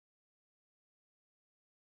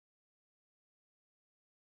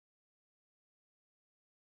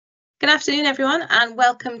Good afternoon, everyone, and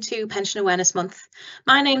welcome to Pension Awareness Month.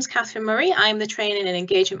 My name's Catherine Murray. I'm the Training and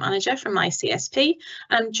Engagement Manager from ICSP,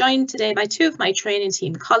 and I'm joined today by two of my training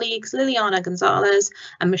team colleagues, Liliana Gonzalez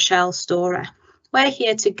and Michelle Storer. We're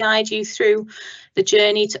here to guide you through the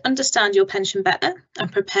journey to understand your pension better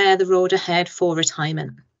and prepare the road ahead for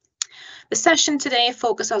retirement. The session today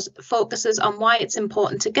focuses on why it's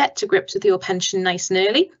important to get to grips with your pension nice and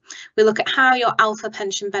early. We look at how your alpha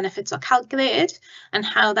pension benefits are calculated and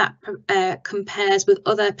how that compares with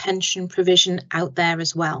other pension provision out there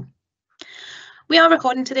as well. We are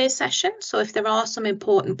recording today's session, so if there are some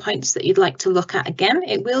important points that you'd like to look at again,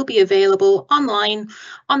 it will be available online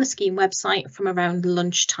on the scheme website from around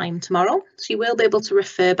lunchtime tomorrow. So you will be able to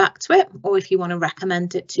refer back to it, or if you want to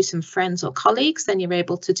recommend it to some friends or colleagues, then you're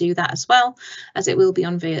able to do that as well, as it will be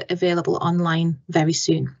available online very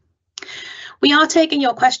soon. We are taking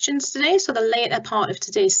your questions today, so the later part of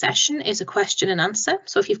today's session is a question and answer.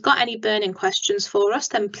 So if you've got any burning questions for us,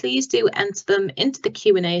 then please do enter them into the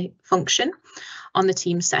Q&A function on the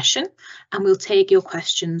team session, and we'll take your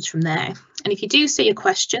questions from there. And if you do see a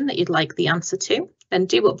question that you'd like the answer to, then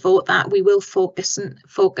do upvote that. We will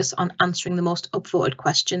focus on answering the most upvoted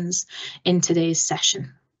questions in today's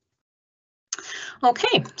session.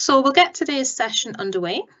 Okay, so we'll get today's session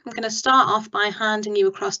underway. I'm going to start off by handing you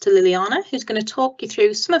across to Liliana, who's going to talk you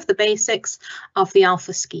through some of the basics of the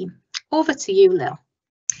Alpha scheme. Over to you, Lil.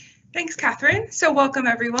 Thanks, Catherine. So welcome,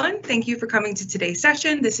 everyone. Thank you for coming to today's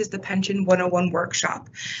session. This is the Pension 101 workshop.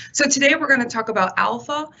 So today we're going to talk about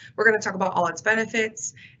Alpha. We're going to talk about all its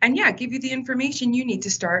benefits and give you the information you need to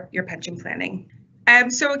start your pension planning.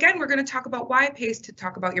 So again, we're going to talk about why it pays to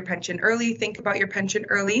talk about your pension early, think about your pension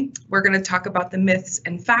early. We're going to talk about the myths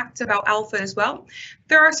and facts about Alpha as well.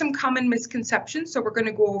 There are some common misconceptions, so we're going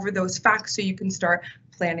to go over those facts so you can start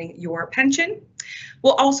planning your pension.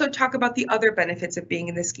 We'll also talk about the other benefits of being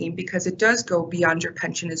in the scheme because it does go beyond your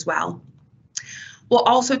pension as well. We'll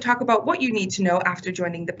also talk about what you need to know after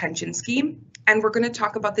joining the pension scheme, and we're going to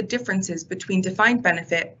talk about the differences between defined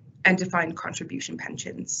benefit and defined contribution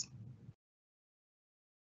pensions.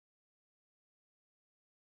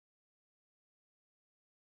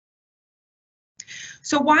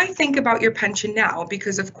 So why think about your pension now?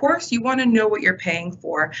 Because of course you want to know what you're paying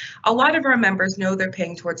for. A lot of our members know they're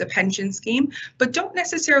paying towards a pension scheme, but don't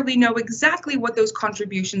necessarily know exactly what those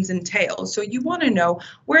contributions entail. So you want to know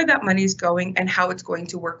where that money is going and how it's going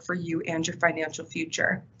to work for you and your financial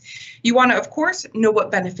future. You want to, of course, know what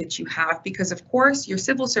benefits you have, because of course your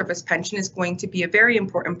civil service pension is going to be a very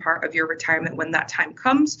important part of your retirement when that time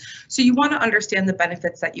comes. So you want to understand the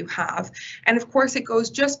benefits that you have. And of course, it goes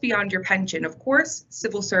just beyond your pension. Of course,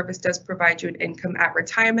 civil service does provide you an income at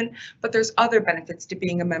retirement, but there's other benefits to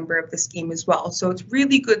being a member of the scheme as well. So it's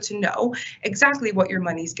really good to know exactly what your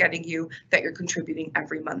money's getting you that you're contributing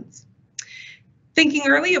every month. Thinking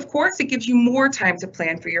early, of course, it gives you more time to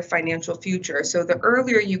plan for your financial future. So the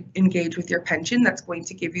earlier you engage with your pension, that's going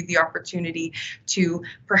to give you the opportunity to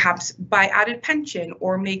perhaps buy added pension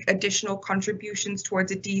or make additional contributions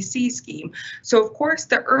towards a DC scheme. So of course,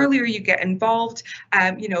 the earlier you get involved,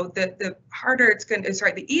 the harder it's going to,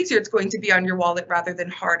 the easier it's going to be on your wallet rather than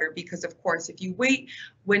harder, because of course, if you wait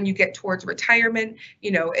when you get towards retirement,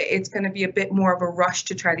 it's going to be a bit more of a rush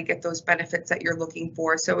to try to get those benefits that you're looking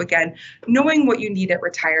for. So again, knowing what you need at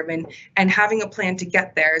retirement and having a plan to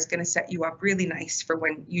get there is going to set you up really nice for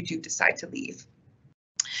when you do decide to leave.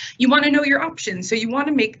 You want to know your options, so you want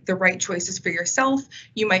to make the right choices for yourself.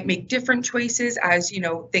 You might make different choices as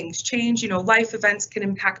things change. Life events can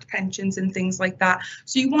impact pensions and things like that.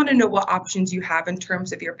 So you want to know what options you have in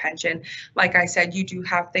terms of your pension. Like I said, you do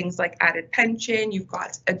have things like added pension, you've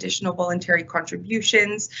got additional voluntary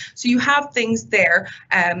contributions. So you have things there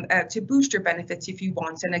to boost your benefits if you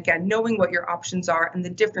want. And again, knowing what your options are and the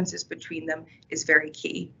differences between them is very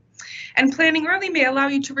key. And planning early may allow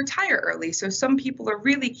you to retire early. So some people are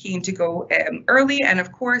really keen to go early. And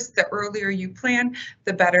of course, the earlier you plan,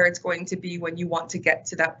 the better it's going to be when you want to get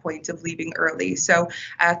to that point of leaving early. So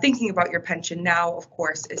thinking about your pension now, of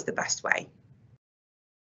course, is the best way.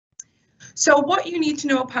 So what you need to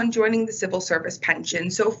know upon joining the civil service pension.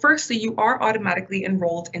 So firstly, you are automatically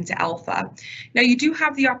enrolled into Alpha. Now you do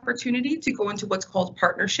have the opportunity to go into what's called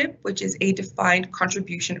partnership, which is a defined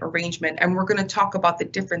contribution arrangement. And we're going to talk about the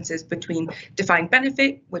differences between defined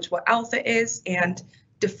benefit, which what Alpha is, and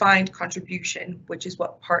defined contribution, which is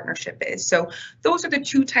what partnership is. So those are the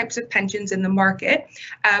two types of pensions in the market,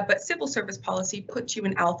 but civil service policy puts you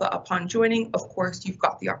in Alpha upon joining. Of course, you've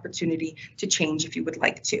got the opportunity to change if you would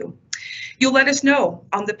like to. You'll let us know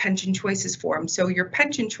on the pension choices form. So your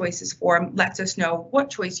pension choices form lets us know what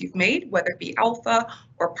choice you've made, whether it be Alpha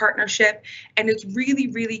or partnership. And it's really,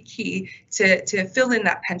 really key to fill in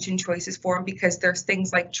that pension choices form, because there's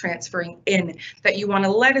things like transferring in that you want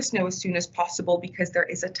to let us know as soon as possible, because there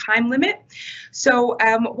is a time limit. So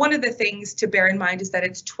one of the things to bear in mind is that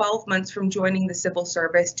it's 12 months from joining the civil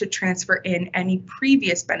service to transfer in any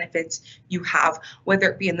previous benefits you have, whether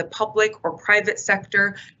it be in the public or private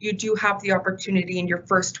sector. You do have the opportunity in your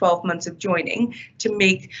first 12 months of joining to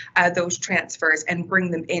make those transfers and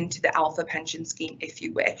bring them into the Alpha pension scheme if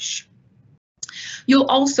you wish. You'll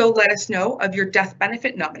also let us know of your death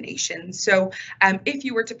benefit nomination. So if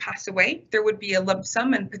you were to pass away, there would be a lump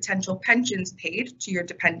sum and potential pensions paid to your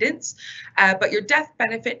dependents, but your death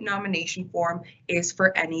benefit nomination form is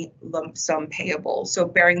for any lump sum payable. So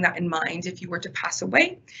bearing that in mind, if you were to pass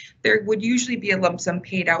away, there would usually be a lump sum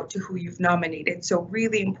paid out to who you've nominated. So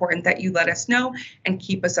really important that you let us know and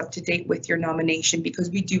keep us up to date with your nomination, because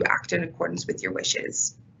we do act in accordance with your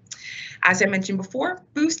wishes. As I mentioned before,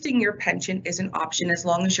 boosting your pension is an option as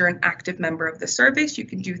long as you're an active member of the service. You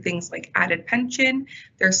can do things like added pension.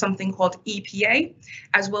 There's something called EPA,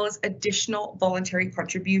 as well as additional voluntary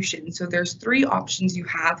contributions. So there's 3 options you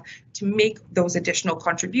have to make those additional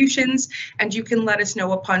contributions, and you can let us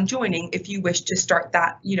know upon joining if you wish to start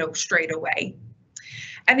that, straight away.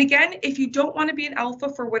 And again, if you don't want to be an Alpha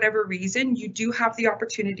for whatever reason, you do have the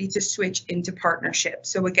opportunity to switch into partnership.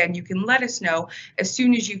 So again, you can let us know as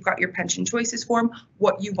soon as you've got your pension choices form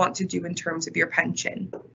what you want to do in terms of your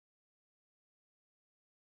pension.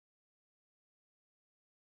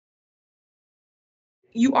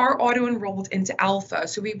 You are auto-enrolled into Alpha,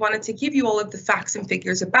 so we wanted to give you all of the facts and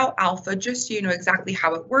figures about Alpha just so you know exactly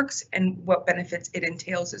how it works and what benefits it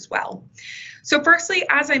entails as well. So firstly,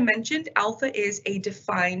 as I mentioned, Alpha is a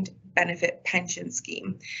defined benefit pension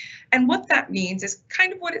scheme. And what that means is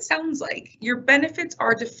kind of what it sounds like. Your benefits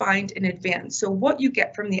are defined in advance. So what you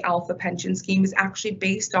get from the Alpha pension scheme is actually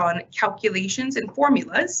based on calculations and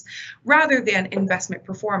formulas rather than investment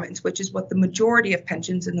performance, which is what the majority of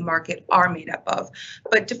pensions in the market are made up of.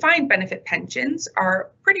 But defined benefit pensions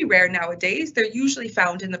are pretty rare nowadays. They're usually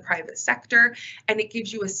found in the private sector, and it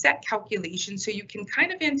gives you a set calculation so you can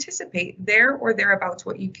kind of anticipate there or thereabouts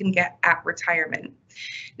what you can get at retirement.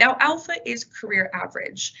 Now, Alpha is career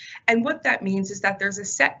average, and what that means is that there's a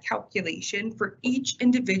set calculation for each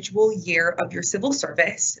individual year of your civil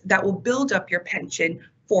service that will build up your pension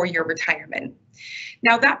for your retirement.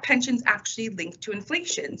 Now, that pension's actually linked to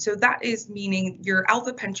inflation. So that is meaning your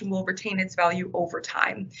Alpha pension will retain its value over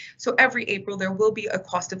time. So every April, there will be a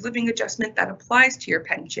cost of living adjustment that applies to your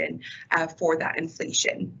pension for that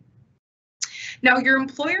inflation. Now, your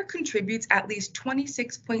employer contributes at least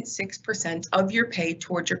 26.6% of your pay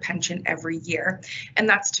towards your pension every year, and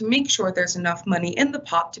that's to make sure there's enough money in the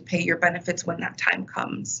pot to pay your benefits when that time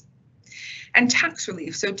comes. And tax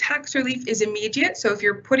relief. So tax relief is immediate. So if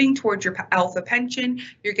you're putting towards your Alpha pension,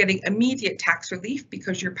 you're getting immediate tax relief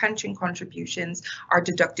because your pension contributions are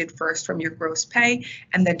deducted first from your gross pay,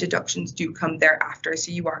 and then deductions do come thereafter.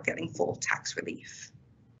 So you are getting full tax relief.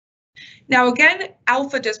 Now, again,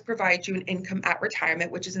 Alpha does provide you an income at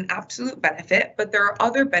retirement, which is an absolute benefit, but there are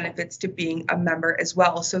other benefits to being a member as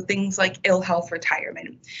well. So things like ill health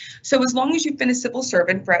retirement. So as long as you've been a civil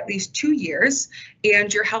servant for at least 2 years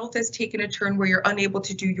and your health has taken a turn where you're unable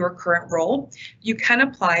to do your current role, you can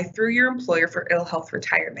apply through your employer for ill health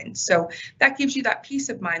retirement. So that gives you that peace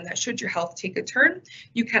of mind that should your health take a turn,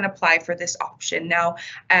 you can apply for this option. Now,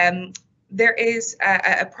 there is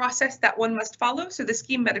a process that one must follow. So the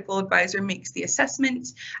scheme medical advisor makes the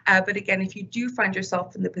assessment. But again, if you do find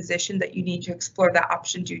yourself in the position that you need to explore that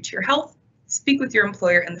option due to your health, speak with your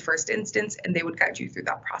employer in the first instance, and they would guide you through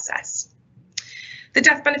that process. The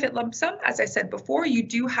death benefit lump sum, as I said before, you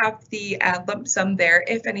do have the lump sum there.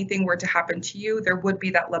 If anything were to happen to you, there would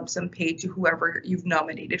be that lump sum paid to whoever you've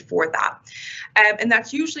nominated for that. And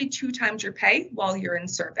that's usually 2 times your pay while you're in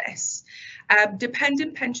service.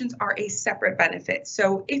 Dependent pensions are a separate benefit.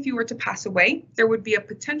 So if you were to pass away, there would be a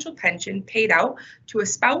potential pension paid out to a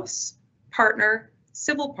spouse, partner,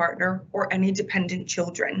 civil partner, or any dependent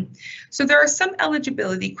children. So there are some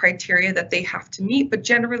eligibility criteria that they have to meet, but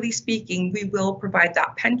generally speaking, we will provide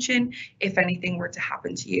that pension if anything were to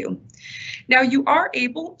happen to you. Now, you are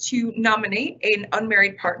able to nominate an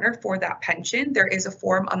unmarried partner for that pension. There is a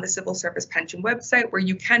form on the Civil Service Pension website where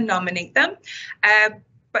you can nominate them.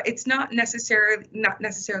 But it's not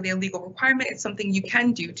necessarily a legal requirement. It's something you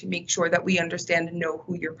can do to make sure that we understand and know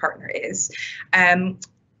who your partner is.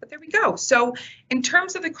 But there we go. So in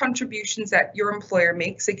terms of the contributions that your employer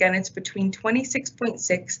makes, again, it's between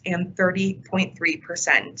 26.6 and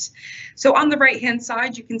 30.3%. So on the right-hand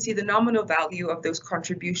side, you can see the nominal value of those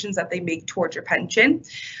contributions that they make towards your pension.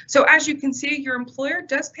 So as you can see, your employer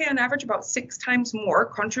does pay on average about 6 times more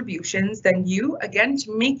contributions than you, again,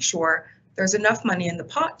 to make sure there's enough money in the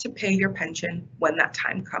pot to pay your pension when that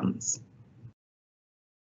time comes.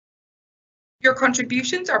 Your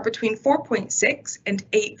contributions are between 4.6 and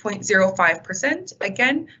 8.05%,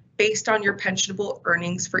 again, based on your pensionable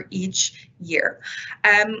earnings for each year.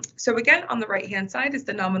 So again, on the right-hand side is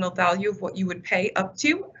the nominal value of what you would pay up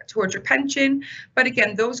to towards your pension. But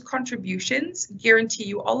again, those contributions guarantee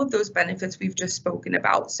you all of those benefits we've just spoken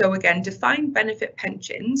about. So again, defined benefit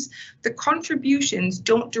pensions, the contributions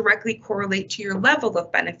don't directly correlate to your level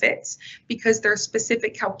of benefits because there are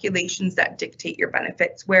specific calculations that dictate your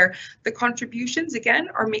benefits, where the contributions, again,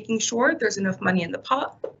 are making sure there's enough money in the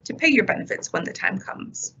pot to pay your benefits when the time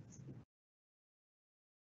comes.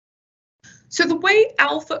 So the way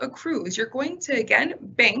alpha accrues, you're going to, again,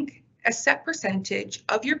 bank a set percentage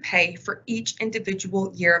of your pay for each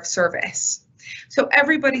individual year of service. So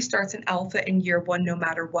everybody starts in alpha in year 1, no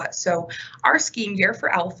matter what. So our scheme year for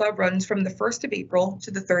alpha runs from the 1st of April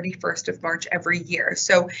to the 31st of March every year.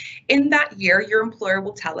 So in that year, your employer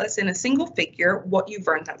will tell us in a single figure what you've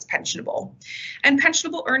earned that's pensionable. And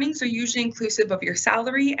pensionable earnings are usually inclusive of your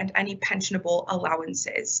salary and any pensionable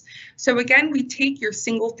allowances. So again, we take your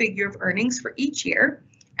single figure of earnings for each year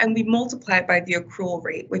and we multiply it by the accrual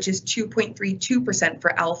rate, which is 2.32%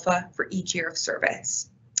 for alpha for each year of service.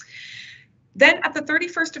 Then at the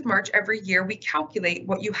 31st of March every year, we calculate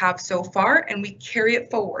what you have so far and we carry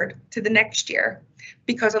it forward to the next year.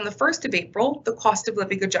 Because on the 1st of April, the cost of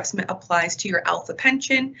living adjustment applies to your alpha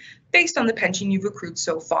pension based on the pension you've accrued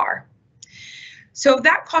so far. So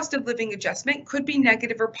that cost of living adjustment could be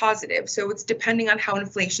negative or positive. So it's depending on how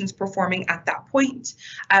inflation is performing at that point.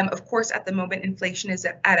 Of course, at the moment, inflation is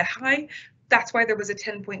at a high. That's why there was a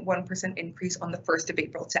 10.1% increase on the 1st of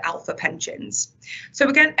April to alpha pensions. So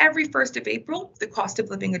again, every 1st of April, the cost of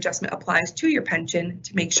living adjustment applies to your pension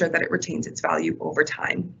to make sure that it retains its value over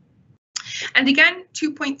time. And again,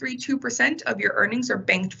 2.32% of your earnings are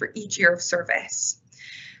banked for each year of service.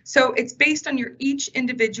 So it's based on your each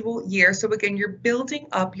individual year. So again, you're building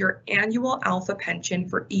up your annual alpha pension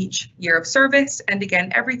for each year of service. And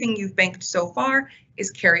again, everything you've banked so far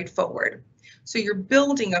is carried forward. So you're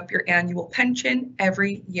building up your annual pension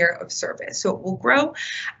every year of service. So it will grow.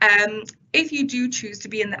 If you do choose to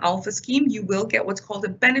be in the alpha scheme, you will get what's called a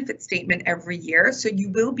benefit statement every year. So you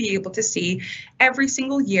will be able to see every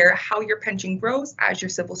single year how your pension grows as your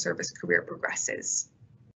civil service career progresses.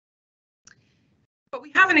 But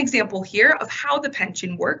we have an example here of how the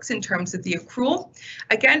pension works in terms of the accrual.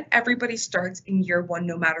 Again, everybody starts in year 1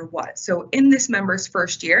 no matter what. So in this member's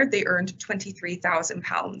first year, they earned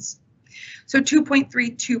 £23,000. So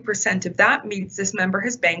 2.32% of that means this member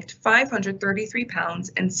has banked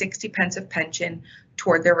 £533.60 of pension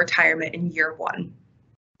toward their retirement in year 1.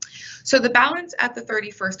 So the balance at the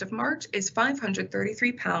 31st of March is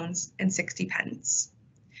 £533.60.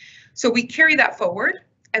 So we carry that forward,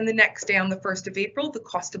 and the next day on the 1st of April, the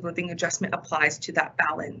cost of living adjustment applies to that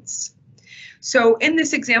balance. So in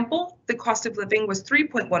this example, the cost of living was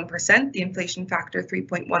 3.1%, the inflation factor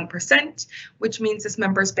 3.1%, which means this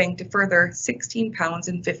member's banked a further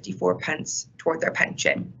 £16.54 toward their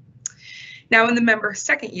pension. Now in the member's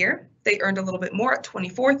second year, they earned a little bit more at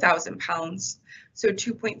 £24,000. So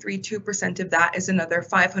 2.32% of that is another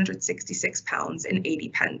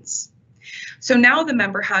 £566.80. So now the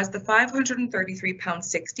member has the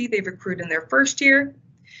 £533.60 they've accrued in their first year,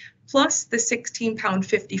 plus the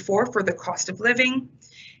 £16.54 for the cost of living,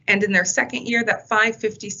 and in their second year, that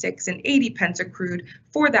 £556.80 accrued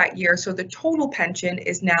for that year. So the total pension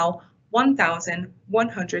is now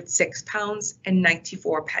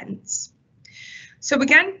 £1,106.94. So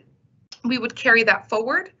again, we would carry that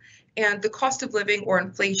forward, and the cost of living or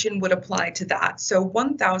inflation would apply to that. So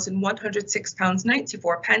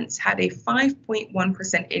 £1,106.94 had a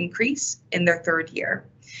 5.1% increase in their third year.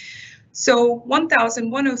 So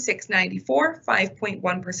 £1,106.94,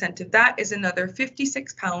 5.1% of that is another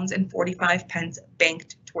 £56.45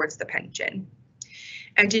 banked towards the pension.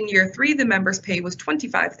 And in year 3, the member's pay was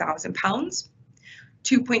 £25,000.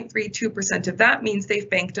 2.32% of that means they've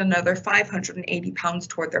banked another £580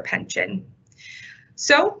 toward their pension.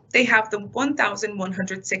 So they have the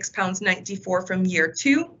 £1,106.94 from year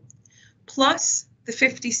 2, plus the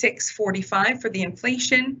 £56.45 for the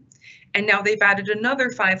inflation, and now they've added another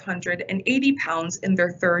 £580 in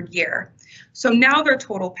their third year. So now their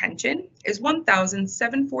total pension is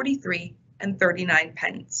 £1,743 and 39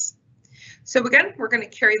 pence. So again, we're going to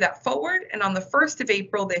carry that forward, and on the 1st of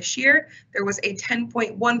April this year, there was a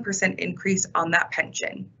 10.1% increase on that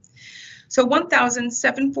pension. So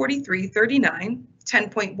 £1,743.39,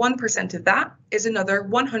 10.1% of that is another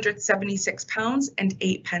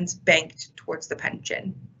 £176.08 banked towards the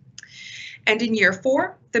pension. And in year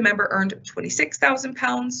 4, the member earned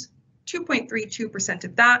 £26,000, 2.32%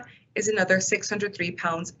 of that is another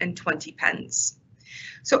 £603.20.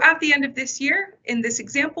 So at the end of this year, in this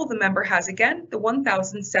example, the member has again the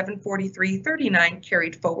 £1,743.39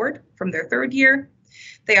 carried forward from their 3rd year.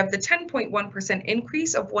 They have the 10.1%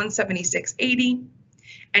 increase of £176.80,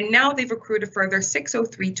 and now they've accrued a further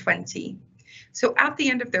 £603.20. So at the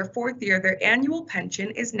end of their 4th year, their annual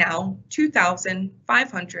pension is now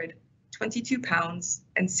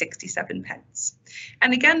 £2,522.67.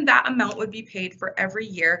 And again, that amount would be paid for every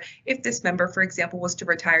year. If this member, for example, was to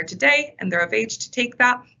retire today and they're of age to take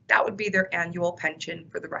that, that would be their annual pension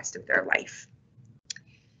for the rest of their life.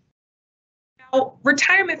 Now,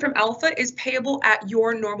 retirement from Alpha is payable at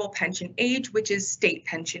your normal pension age, which is state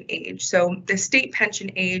pension age. So the state pension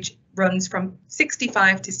age runs from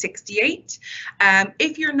 65 to 68.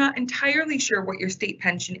 If you're not entirely sure what your state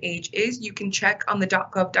pension age is, you can check on the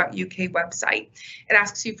 .gov.uk website. It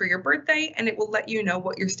asks you for your birthday and it will let you know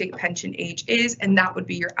what your state pension age is, and that would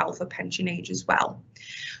be your Alpha pension age as well.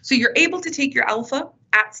 So you're able to take your Alpha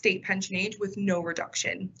at state pension age with no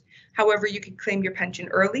reduction. However, you can claim your pension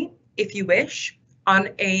early if you wish, on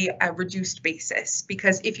a reduced basis,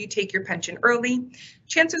 because if you take your pension early,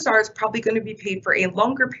 chances are it's probably going to be paid for a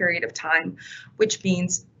longer period of time, which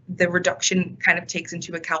means the reduction kind of takes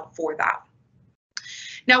into account for that.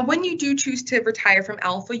 Now, when you do choose to retire from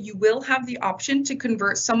Alpha, you will have the option to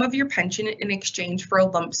convert some of your pension in exchange for a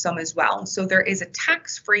lump sum as well. So there is a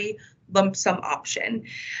tax-free lump sum option.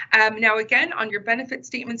 Now, again, on your benefit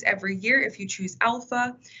statements every year, if you choose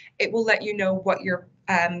Alpha, it will let you know what your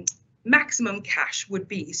maximum cash would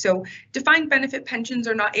be. So defined benefit pensions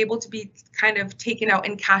are not able to be kind of taken out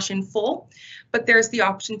in cash in full, but there's the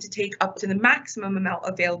option to take up to the maximum amount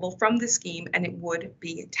available from the scheme, and it would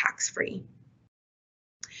be tax-free.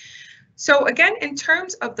 So again, in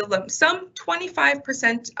terms of the lump sum,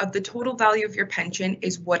 25% of the total value of your pension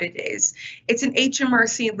is what it is. It's an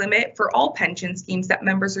HMRC limit for all pension schemes that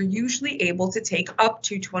members are usually able to take up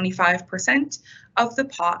to 25% of the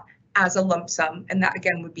pot as a lump sum, and that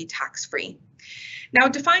again would be tax-free. Now,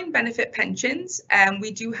 defined benefit pensions,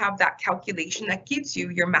 we do have that calculation that gives you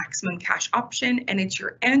your maximum cash option, and it's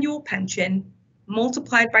your annual pension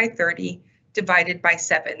multiplied by 30 divided by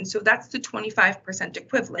 7. So that's the 25%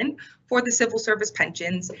 equivalent for the civil service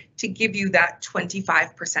pensions to give you that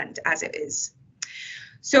 25% as it is.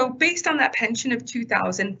 So based on that pension of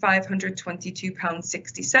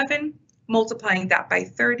 £2,522.67, multiplying that by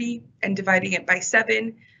 30 and dividing it by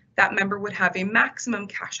 7, that member would have a maximum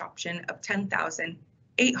cash option of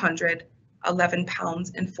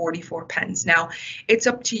 £10,811.44. Now, it's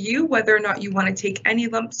up to you whether or not you want to take any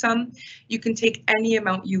lump sum. You can take any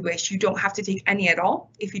amount you wish. You don't have to take any at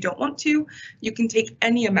all. If you don't want to, you can take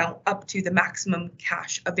any amount up to the maximum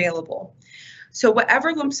cash available. So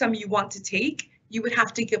whatever lump sum you want to take, you would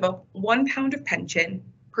have to give up £1 of pension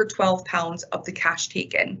per £12 of the cash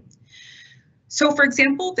taken. So for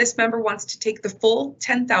example, this member wants to take the full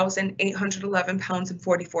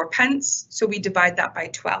 £10,811.44. So we divide that by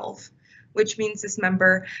 12, which means this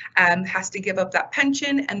member has to give up that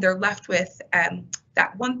pension, and they're left with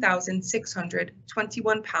that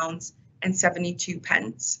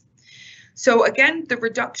 £1,621.72. So again, the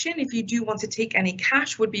reduction, if you do want to take any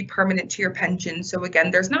cash, would be permanent to your pension. So again,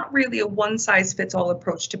 there's not really a one-size-fits-all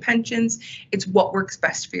approach to pensions. It's what works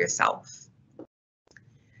best for yourself.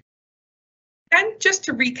 And just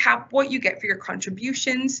to recap what you get for your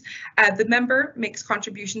contributions, the member makes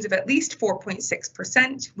contributions of at least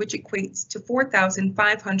 4.6%, which equates to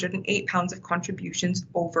 £4,508 of contributions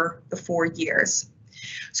over the 4 years.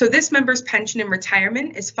 So this member's pension in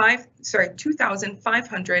retirement is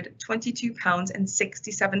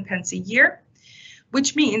 £2,522.67 a year,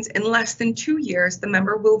 which means in less than 2 years, the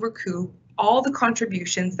member will recoup all the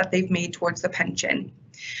contributions that they've made towards the pension.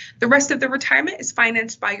 The rest of the retirement is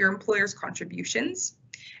financed by your employer's contributions.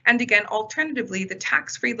 And again, alternatively, the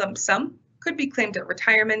tax-free lump sum could be claimed at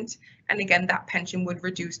retirement. And again, that pension would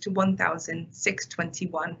reduce to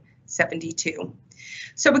 £1,621.72.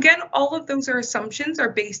 So again, all of those assumptions are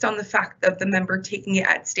based on the fact of the member taking it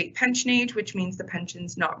at state pension age, which means the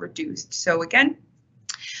pension's not reduced. So again,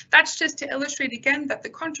 that's just to illustrate again that the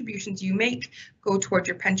contributions you make go toward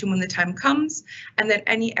your pension when the time comes, and then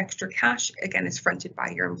any extra cash again is fronted by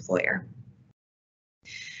your employer.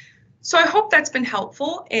 So I hope that's been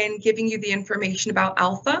helpful in giving you the information about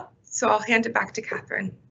Alpha. So I'll hand it back to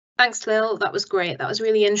Catherine. Thanks, Lil. That was great. That was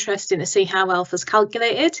really interesting to see how Alpha's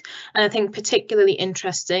calculated, and I think particularly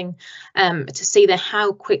interesting to see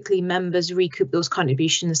how quickly members recoup those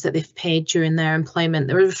contributions that they've paid during their employment.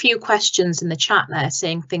 There were a few questions in the chat there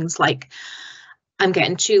saying things like, I'm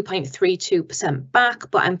getting 2.32%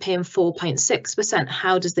 back, but I'm paying 4.6%.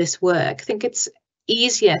 How does this work? I think it's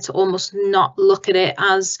easier to almost not look at it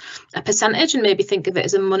as a percentage and maybe think of it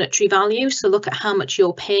as a monetary value. So look at how much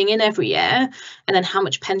you're paying in every year and then how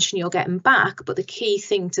much pension you're getting back. But the key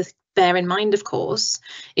thing to bear in mind, of course,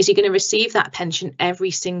 is you're going to receive that pension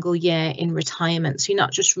every single year in retirement. So you're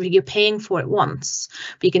not just you're paying for it once,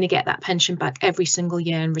 but you're going to get that pension back every single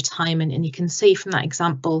year in retirement. And you can see from that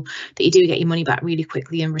example that you do get your money back really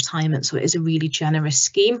quickly in retirement. So it is a really generous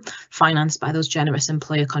scheme financed by those generous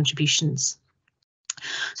employer contributions.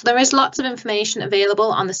 So there is lots of information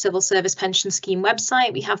available on the Civil Service Pension Scheme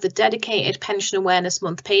website. We have the dedicated Pension Awareness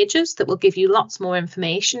Month pages that will give you lots more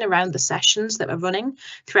information around the sessions that we're running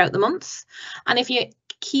throughout the month. And if you're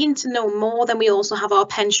keen to know more, then we also have our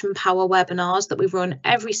Pension Power webinars that we run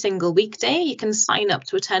every single weekday. You can sign up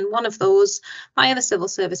to attend one of those via the Civil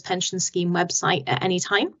Service Pension Scheme website at any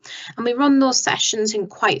time. And we run those sessions in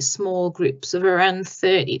quite small groups of around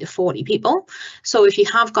 30 to 40 people. So if you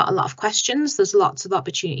have got a lot of questions, there's lots of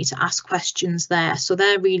opportunity to ask questions there. So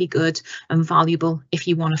they're really good and valuable if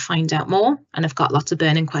you want to find out more and have got lots of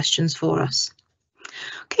burning questions for us.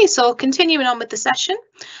 Okay, so continuing on with the session,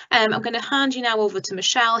 I'm going to hand you now over to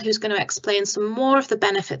Michelle, who's going to explain some more of the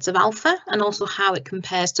benefits of Alpha and also how it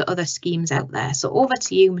compares to other schemes out there. So over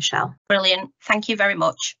to you, Michelle. Brilliant. Thank you very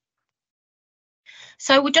much.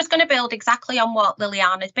 So we're just going to build exactly on what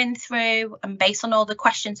Liliana's been through, and based on all the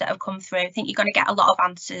questions that have come through, I think you're going to get a lot of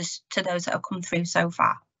answers to those that have come through so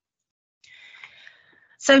far.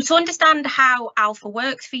 So to understand how Alpha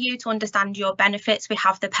works for you, to understand your benefits, we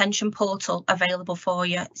have the pension portal available for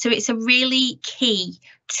you. So it's a really key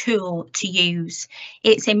tool to use.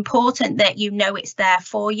 It's important that you know it's there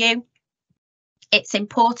for you. It's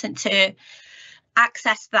important to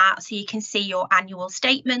access that so you can see your annual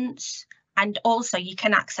statements, and also you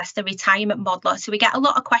can access the retirement modeler. So we get a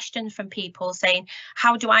lot of questions from people saying,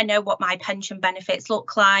 how do I know what my pension benefits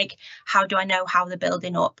look like? How do I know how they're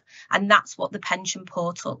building up? And that's what the pension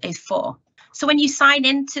portal is for. So when you sign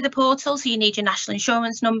into the portal, so you need your national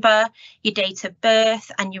insurance number, your date of birth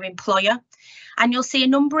and your employer. And you'll see a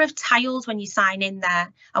number of tiles when you sign in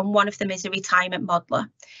there, and one of them is a retirement modeler.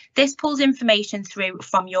 This pulls information through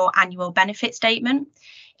from your annual benefit statement.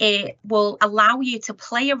 It will allow you to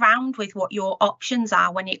play around with what your options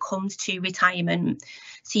are when it comes to retirement.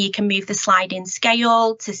 So you can move the sliding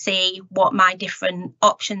scale to see what my different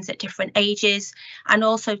options at different ages, and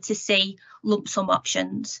also to see lump sum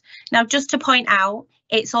options. Now, just to point out,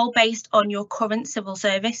 it's all based on your current civil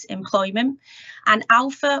service employment, and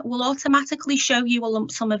Alpha will automatically show you a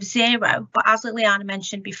lump sum of 0. But as Liliana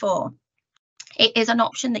mentioned before, it is an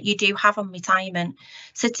option that you do have on retirement.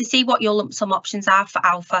 So to see what your lump sum options are for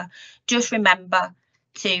Alpha, just remember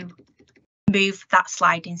to move that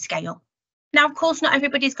sliding scale. Now, of course, not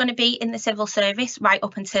everybody's going to be in the civil service right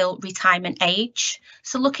up until retirement age.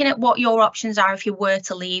 So looking at what your options are if you were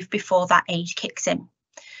to leave before that age kicks in.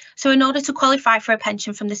 So in order to qualify for a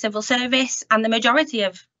pension from the civil service, and the majority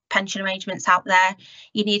of pension arrangements out there,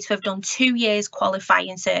 you need to have done 2 years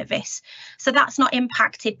qualifying service. So that's not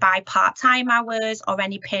impacted by part-time hours or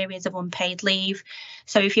any periods of unpaid leave.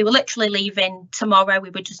 So if you were literally leaving tomorrow, we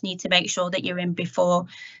would just need to make sure that you're in before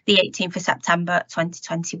the 18th of September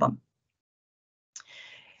 2021.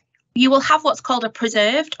 You will have what's called a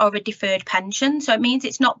preserved or a deferred pension. So it means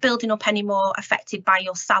it's not building up anymore, affected by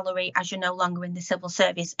your salary as you're no longer in the civil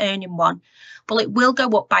service earning one. But it will go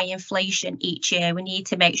up by inflation each year. We need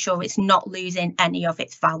to make sure it's not losing any of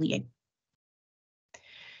its value.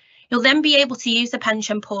 You'll then be able to use the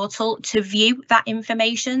pension portal to view that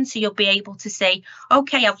information. So you'll be able to say,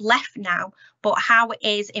 OK, I've left now, but how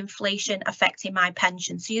is inflation affecting my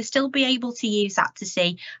pension? So you'll still be able to use that to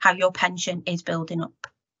see how your pension is building up.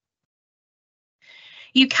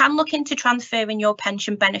 You can look into transferring your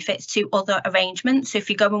pension benefits to other arrangements. So if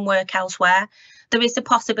you go and work elsewhere, there is the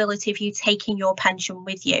possibility of you taking your pension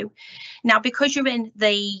with you. Now, because you're in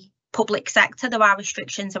the public sector, there are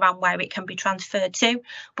restrictions around where it can be transferred to,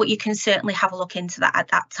 but you can certainly have a look into that at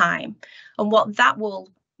that time. And what that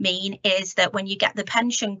will mean is that when you get the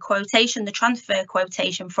pension quotation, the transfer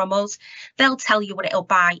quotation from us, they'll tell you what it'll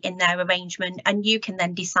buy in their arrangement, and you can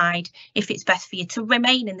then decide if it's best for you to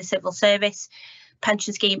remain in the civil service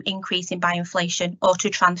pension scheme increasing by inflation or to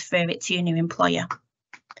transfer it to your new employer.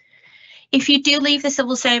 If you do leave the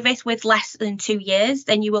civil service with less than 2 years,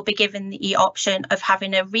 then you will be given the option of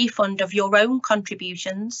having a refund of your own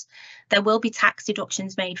contributions. There will be tax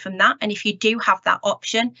deductions made from that. And if you do have that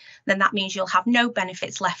option, then that means you'll have no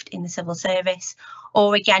benefits left in the civil service.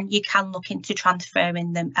 Or again, you can look into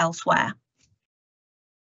transferring them elsewhere.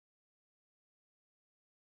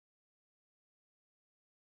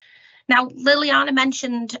 Now, Liliana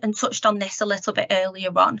mentioned and touched on this a little bit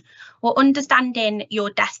earlier on. Well, understanding your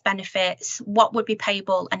death benefits, what would be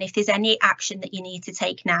payable, and if there's any action that you need to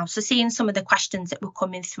take now. So seeing some of the questions that were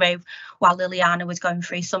coming through while Liliana was going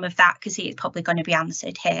through some of that, because it's probably going to be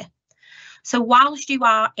answered here. So whilst you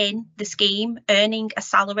are in the scheme earning a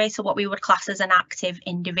salary, so what we would class as an active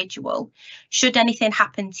individual, should anything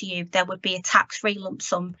happen to you, there would be a tax-free lump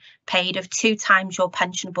sum paid of 2 times your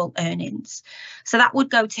pensionable earnings. So that would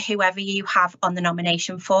go to whoever you have on the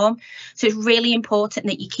nomination form. So it's really important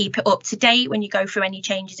that you keep it up to date when you go through any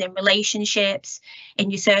changes in relationships, in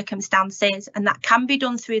your circumstances, and that can be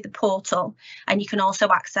done through the portal. And you can also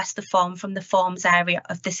access the form from the forms area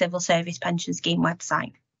of the Civil Service Pension Scheme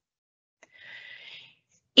website.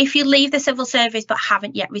 If you leave the civil service but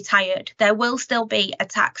haven't yet retired, there will still be a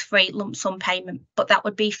tax-free lump sum payment, but that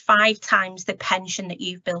would be 5 times the pension that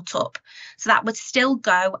you've built up. So that would still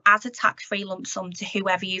go as a tax-free lump sum to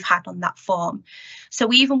whoever you've had on that form.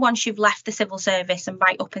 So even once you've left the civil service and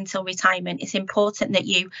right up until retirement, it's important that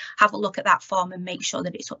you have a look at that form and make sure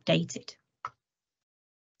that it's updated.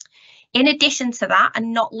 In addition to that,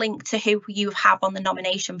 and not linked to who you have on the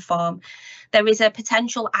nomination form, there is a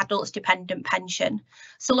potential adults dependent pension.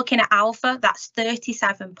 So looking at Alpha, that's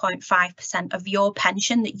 37.5% of your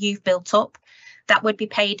pension that you've built up. That would be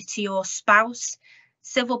paid to your spouse,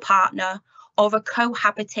 civil partner, or a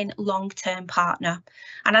cohabiting long-term partner.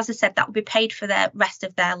 And as I said, that would be paid for the rest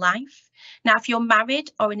of their life. Now, if you're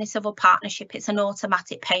married or in a civil partnership, it's an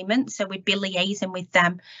automatic payment. So we'd be liaising with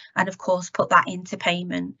them and, of course, put that into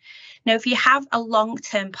payment. Now, if you have a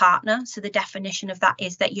long-term partner, so the definition of that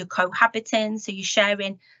is that you're cohabiting, so you're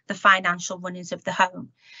sharing the financial runnings of the home,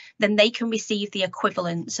 then they can receive the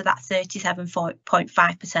equivalent, so that's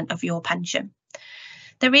 37.5% of your pension.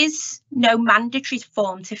 There is no mandatory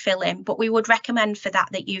form to fill in, but we would recommend for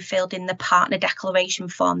that you filled in the partner declaration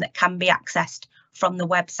form that can be accessed from the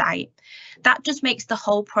website. That just makes the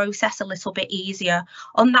whole process a little bit easier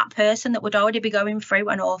on that person that would already be going through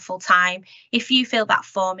an awful time. If you fill that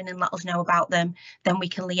form in and let us know about them, then we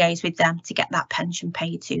can liaise with them to get that pension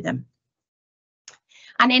paid to them.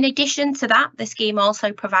 And in addition to that, the scheme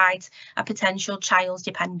also provides a potential child's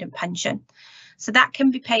dependent pension. So that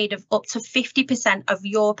can be paid of up to 50% of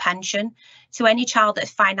your pension to any child that's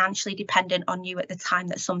financially dependent on you at the time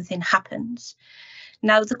that something happens.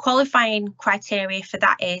 Now, the qualifying criteria for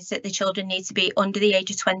that is that the children need to be under the age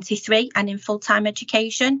of 23 and in full-time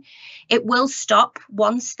education. It will stop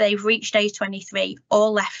once they've reached age 23 or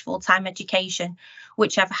left full-time education,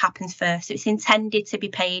 whichever happens first. So it's intended to be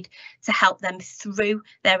paid to help them through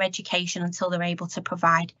their education until they're able to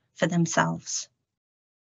provide for themselves.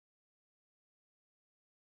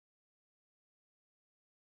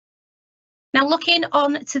 Now, looking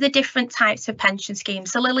on to the different types of pension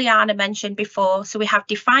schemes, so Liliana mentioned before, so we have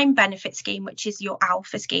defined benefit scheme, which is your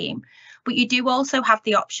Alpha scheme, but you do also have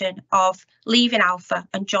the option of leaving Alpha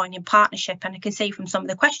and joining partnership. And I can see from some of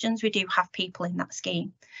the questions, we do have people in that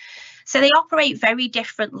scheme. So they operate very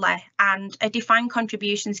differently, and a defined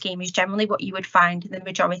contribution scheme is generally what you would find in the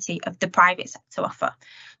majority of the private sector offer.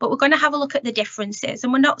 But we're going to have a look at the differences,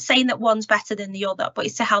 and we're not saying that one's better than the other, but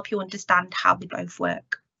it's to help you understand how they both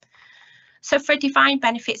work. So for a defined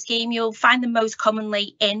benefit scheme, you'll find them most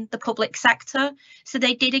commonly in the public sector. So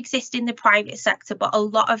they did exist in the private sector, but a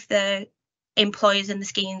lot of the employers in the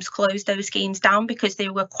schemes closed those schemes down because they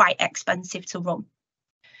were quite expensive to run.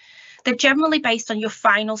 They're generally based on your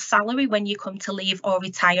final salary when you come to leave or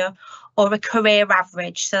retire, or a career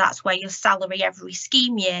average. So that's where your salary every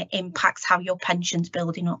scheme year impacts how your pension's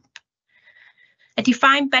building up. A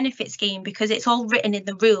defined benefit scheme, because it's all written in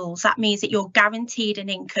the rules, that means that you're guaranteed an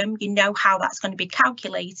income, you know how that's going to be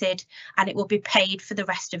calculated, and it will be paid for the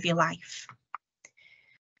rest of your life.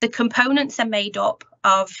 The components are made up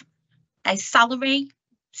of a salary,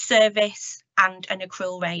 service, and an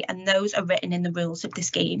accrual rate, and those are written in the rules of the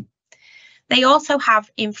scheme. They also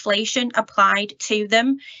have inflation applied to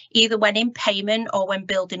them, either when in payment or when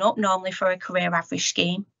building up, normally for a career average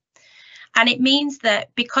scheme. And it means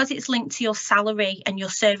that because it's linked to your salary and your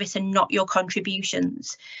service and not your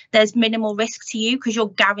contributions, there's minimal risk to you because you're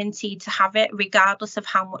guaranteed to have it regardless of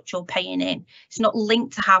how much you're paying in. It's not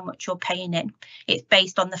linked to how much you're paying in. It's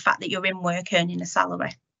based on the fact that you're in work earning a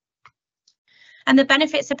salary. And the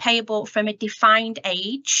benefits are payable from a defined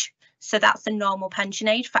age. So that's the normal pension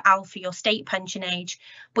age. For Alpha, your state pension age,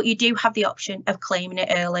 but you do have the option of claiming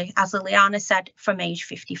it early, as Liliana said, from age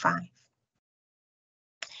 55.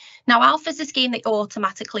 Now, Alpha is a scheme that you're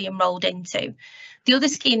automatically enrolled into. The other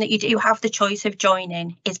scheme that you do have the choice of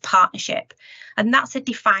joining is Partnership, and that's a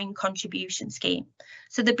defined contribution scheme.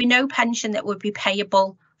 So there'd be no pension that would be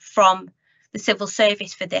payable from the civil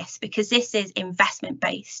service for this, because this is investment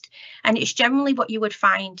based, and it's generally what you would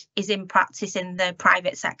find is in practice in the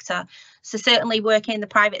private sector. So certainly working in the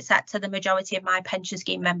private sector, the majority of my pension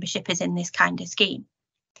scheme membership is in this kind of scheme.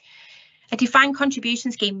 A defined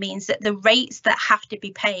contribution scheme means that the rates that have to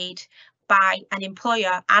be paid by an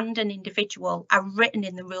employer and an individual are written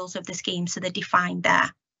in the rules of the scheme, so they're defined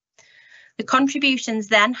there. The contributions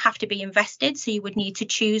then have to be invested, so you would need to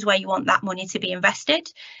choose where you want that money to be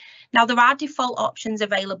invested. Now, there are default options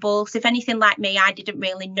available, so if anything like me, I didn't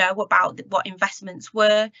really know about what investments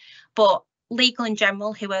were, but Legal &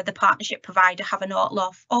 General, who are the partnership provider, have an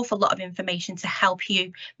awful lot of information to help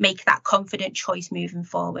you make that confident choice moving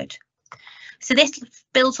forward. So this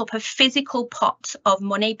builds up a physical pot of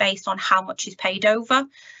money based on how much is paid over.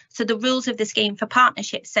 So the rules of the scheme for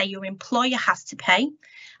Partnership say your employer has to pay,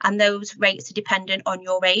 and those rates are dependent on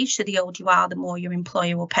your age. So the older you are, the more your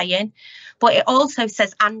employer will pay in. But it also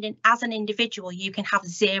says, and as an individual, you can have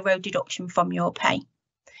zero deduction from your pay.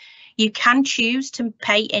 You can choose to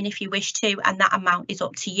pay in if you wish to, and that amount is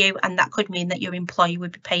up to you. And that could mean that your employer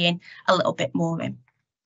would be paying a little bit more in.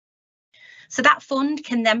 So that fund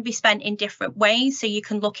can then be spent in different ways. So you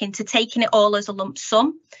can look into taking it all as a lump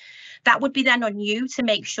sum. That would be then on you to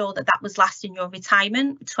make sure that that was lasting your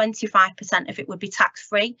retirement. 25% of it would be tax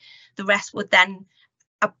free. The rest would then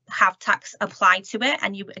have tax applied to it,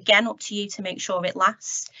 and you again up to you to make sure it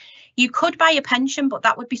lasts. You could buy a pension, but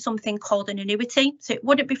that would be something called an annuity. So it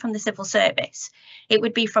wouldn't be from the civil service. It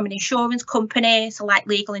would be from an insurance company, so like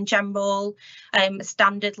Legal & General,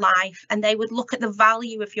 Standard Life, and they would look at the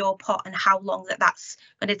value of your pot and how long that's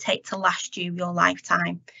going to take to last you your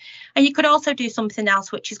lifetime. And you could also do something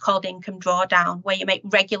else, which is called income drawdown, where you make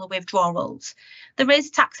regular withdrawals. There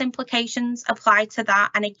is tax implications applied to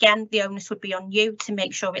that. And again, the onus would be on you to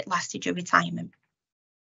make sure it lasted your retirement.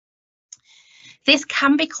 This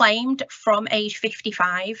can be claimed from age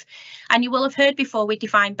 55, and you will have heard before with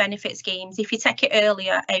defined benefit schemes, if you take it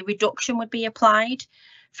earlier, a reduction would be applied.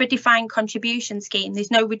 For a defined contribution scheme, there's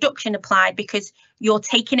no reduction applied because you're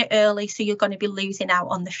taking it early, so you're going to be losing out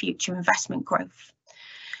on the future investment growth.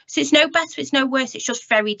 So it's no better, it's no worse, it's just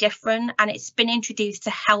very different, and it's been introduced to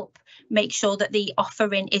help make sure that the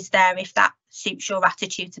offering is there if that suits your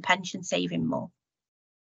attitude to pension saving more.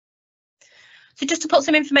 So just to put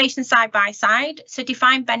some information side by side, so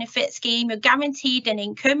defined benefit scheme, you're guaranteed an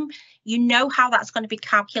income. You know how that's going to be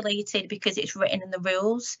calculated because it's written in the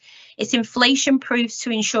rules. It's inflation proof to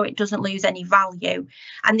ensure it doesn't lose any value.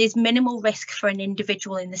 And there's minimal risk for an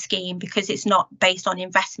individual in the scheme because it's not based on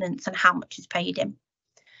investments and how much is paid in.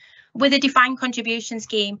 With a defined contribution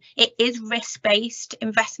scheme, it is risk-based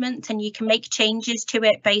investment, and you can make changes to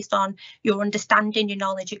it based on your understanding, your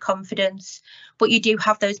knowledge, your confidence, but you do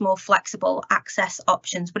have those more flexible access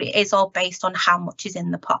options, but it is all based on how much is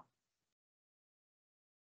in the pot.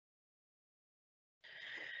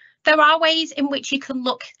 There are ways in which you can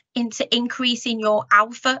look into increasing your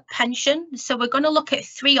Alpha pension. So we're going to look at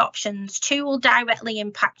 3 options. 2 will directly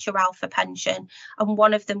impact your Alpha pension, and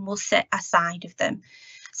 1 of them will sit aside of them.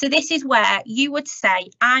 So this is where you would say,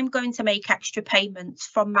 I'm going to make extra payments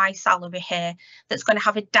from my salary here that's going to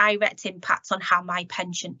have a direct impact on how my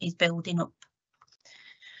pension is building up.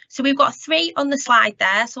 So we've got 3 on the slide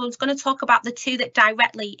there. So I was going to talk about the 2 that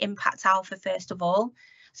directly impact Alpha first of all.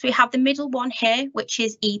 So we have the middle one here, which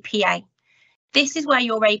is EPA. This is where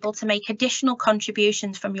you're able to make additional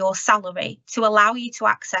contributions from your salary to allow you to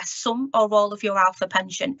access some or all of your Alpha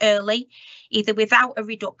pension early, either without a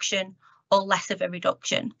reduction or less of a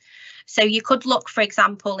reduction. So you could look, for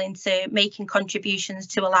example, into making contributions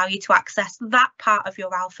to allow you to access that part of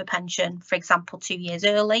your Alpha pension, for example, 2 years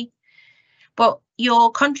early. But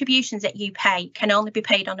your contributions that you pay can only be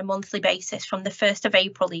paid on a monthly basis from the 1st of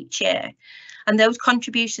April each year. And those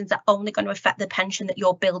contributions are only going to affect the pension that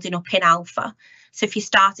you're building up in Alpha. So if you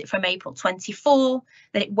start it from April 24,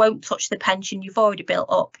 then it won't touch the pension you've already built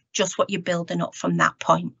up, just what you're building up from that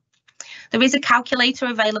point. There is a calculator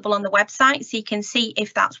available on the website, so you can see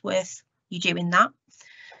if that's worth you doing that.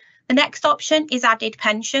 The next option is added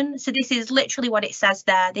pension. So this is literally what it says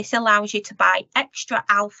there. This allows you to buy extra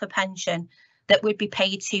Alpha pension that would be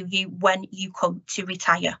paid to you when you come to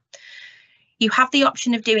retire. You have the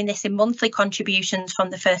option of doing this in monthly contributions from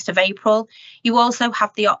the 1st of April. You also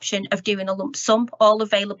have the option of doing a lump sum, all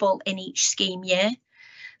available in each scheme year.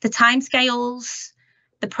 The timescales,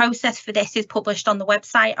 the process for this is published on the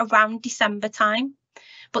website around December time.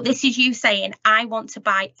 But this is you saying, I want to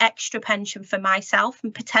buy extra pension for myself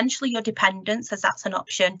and potentially your dependents, as that's an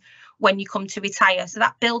option when you come to retire. So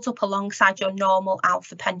that builds up alongside your normal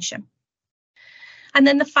Alpha pension. And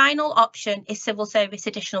then the final option is civil service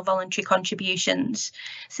additional voluntary contributions.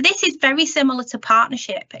 So this is very similar to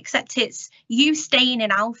partnership, except it's you staying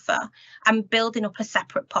in Alpha and building up a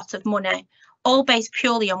separate pot of money, all based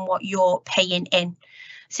purely on what you're paying in.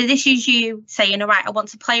 So this is you saying, all right, I want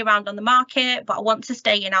to play around on the market, but I want to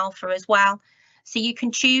stay in Alpha as well. So you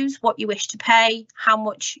can choose what you wish to pay, how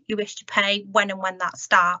much you wish to pay, when and when that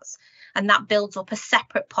starts. And that builds up a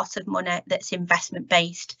separate pot of money that's investment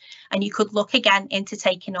based. And you could look again into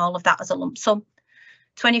taking all of that as a lump sum.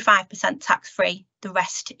 25% tax free, the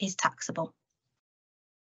rest is taxable.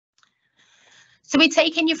 So we're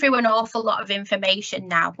taking you through an awful lot of information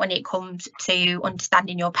now when it comes to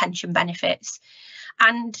understanding your pension benefits.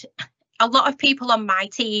 And a lot of people on my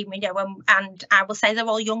team, you know, and I will say they're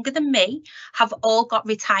all younger than me, have all got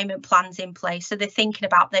retirement plans in place. So they're thinking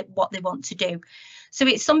about what they want to do. So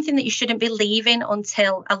it's something that you shouldn't be leaving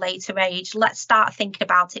until a later age. Let's start thinking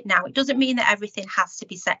about it now. It doesn't mean that everything has to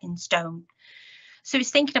be set in stone. So it's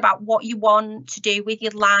thinking about what you want to do with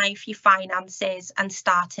your life, your finances, and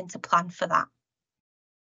starting to plan for that.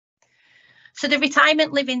 So the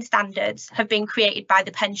retirement living standards have been created by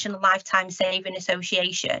the Pension and Lifetime Saving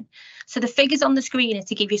Association. So the figures on the screen are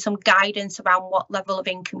to give you some guidance around what level of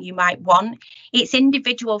income you might want. It's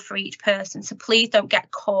individual for each person, so please don't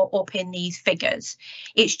get caught up in these figures.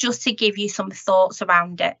 It's just to give you some thoughts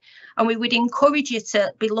around it. And we would encourage you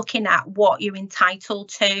to be looking at what you're entitled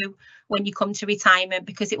to when you come to retirement,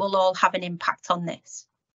 because it will all have an impact on this.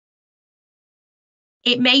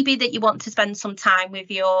 It may be that you want to spend some time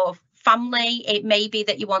with your family. It may be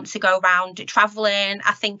that you want to go around travelling.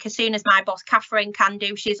 I think as soon as my boss Catherine can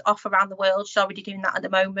do, she's off around the world. She's already doing that at the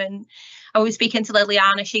moment. I was speaking to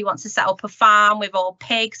Liliana. She wants to set up a farm with all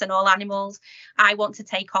pigs and all animals. I want to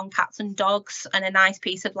take on cats and dogs and a nice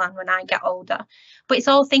piece of land when I get older. But it's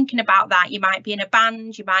all thinking about that. You might be in a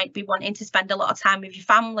band. You might be wanting to spend a lot of time with your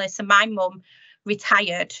family. So my mum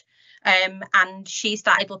retired and she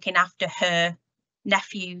started looking after her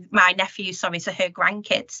my nephew, so her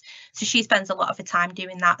grandkids. So she spends a lot of her time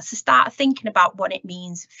doing that. So start thinking about what it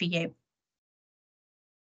means for you.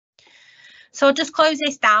 So I'll just close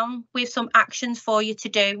this down with some actions for you to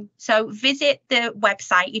do. So visit the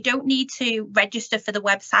website. You don't need to register for the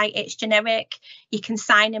website. It's generic. You can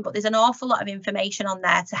sign in, but there's an awful lot of information on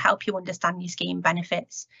there to help you understand your scheme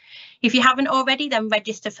benefits. If you haven't already, then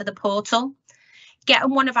register for the portal. Get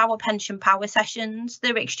on one of our Pension Power sessions.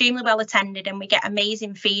 They're extremely well attended and we get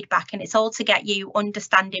amazing feedback, and it's all to get you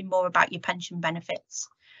understanding more about your pension benefits.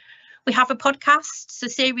 We have a podcast, so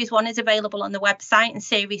Series 1 is available on the website and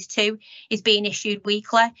Series 2 is being issued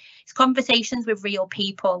weekly. It's conversations with real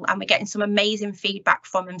people and we're getting some amazing feedback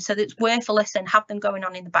from them, so it's worth a listen, have them going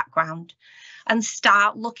on in the background. And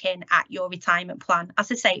start looking at your retirement plan.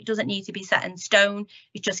 As I say, it doesn't need to be set in stone.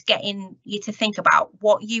 It's just getting you to think about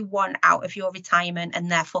what you want out of your retirement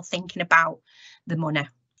and therefore thinking about the money.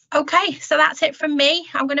 OK, so that's it from me.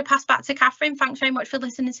 I'm going to pass back to Catherine. Thanks very much for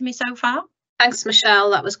listening to me so far. Thanks,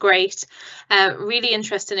 Michelle. That was great. Really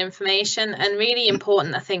interesting information and really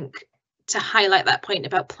important, I think, to highlight that point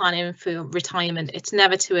about planning for retirement. It's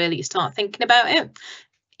never too early to start thinking about it.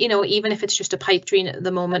 You know, even if it's just a pipe dream at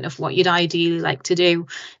the moment of what you'd ideally like to do,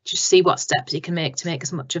 just see what steps you can make to make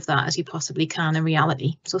as much of that as you possibly can a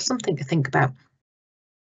reality. So something to think about.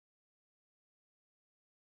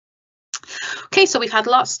 Okay, so we've had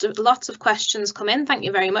lots of questions come in. Thank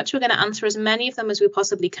you very much. We're going to answer as many of them as we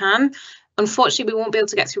possibly can. Unfortunately, we won't be able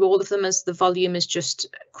to get through all of them as the volume is just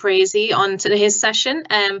crazy on today's session.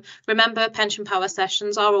 Remember, Pension Power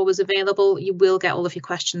sessions are always available. You will get all of your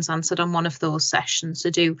questions answered on one of those sessions.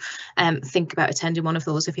 So do think about attending one of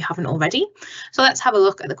those if you haven't already. So let's have a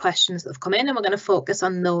look at the questions that have come in, and we're going to focus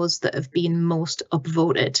on those that have been most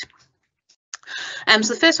upvoted.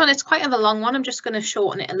 So the first one is quite a long one. I'm just going to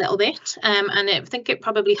shorten it a little bit, and I think it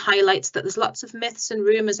probably highlights that there's lots of myths and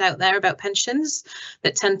rumours out there about pensions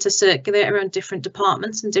that tend to circulate around different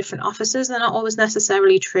departments and different offices. They're not always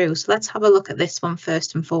necessarily true. So let's have a look at this one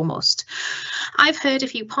first and foremost. I've heard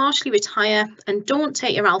if you partially retire and don't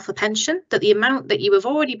take your Alpha pension, that the amount that you have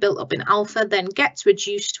already built up in Alpha then gets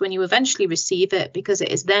reduced when you eventually receive it, because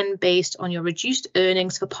it is then based on your reduced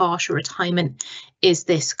earnings for partial retirement. Is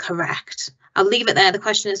this correct? I'll leave it there. The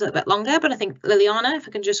question is a little bit longer, but I think, Liliana, if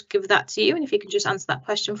I can just give that to you and if you can just answer that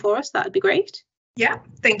question for us, that would be great. Yeah,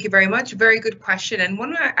 thank you very much. Very good question, and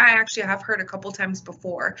one I actually have heard a couple times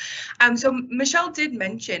before. So Michelle did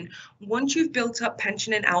mention once you've built up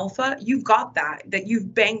pension and alpha, you've got that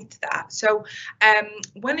you've banked that. So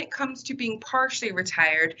when it comes to being partially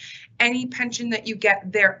retired, any pension that you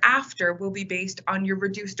get thereafter will be based on your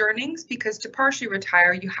reduced earnings, because to partially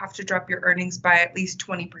retire, you have to drop your earnings by at least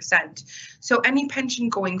 20%. So any pension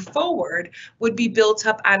going forward would be built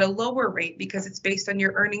up at a lower rate because it's based on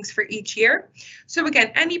your earnings for each year. So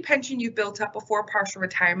again, any pension you built up before partial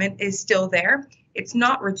retirement is still there. It's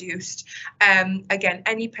not reduced. Again,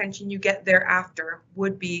 any pension you get thereafter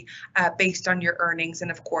would be based on your earnings.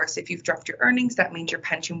 And of course, if you've dropped your earnings, that means your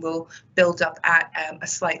pension will build up at a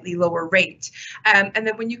slightly lower rate. And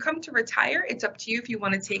then when you come to retire, it's up to you if you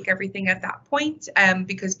want to take everything at that point,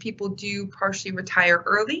 because people do partially retire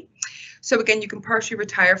early. So again, you can partially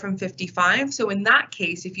retire from 55. So in that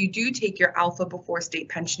case, if you do take your alpha before state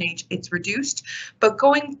pension age, it's reduced. But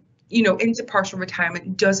going into partial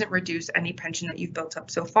retirement doesn't reduce any pension that you've built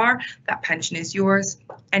up so far. That pension is yours.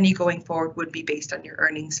 Any going forward would be based on your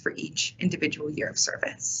earnings for each individual year of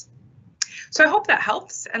service. So I hope that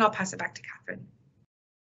helps, and I'll pass it back to Catherine.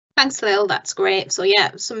 Thanks, Lil. That's great. So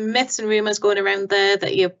yeah, some myths and rumours going around there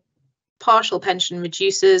that your partial pension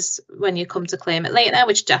reduces when you come to claim it later,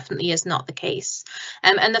 which definitely is not the case.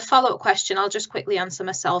 And the follow-up question, I'll just quickly answer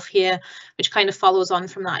myself here, which kind of follows on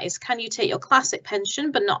from that, is can you take your classic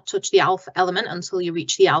pension but not touch the alpha element until you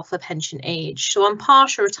reach the alpha pension age? So on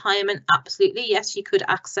partial retirement, absolutely, yes, you could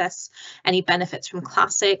access any benefits from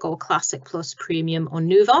classic or classic plus premium or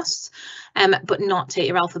Nuvos, but not take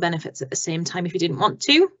your alpha benefits at the same time if you didn't want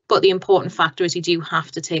to. But the important factor is you do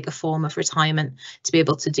have to take a form of retirement to be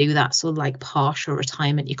able to do that. So like partial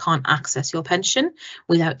retirement, you can't access your pension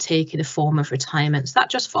without taking a form of retirement. So that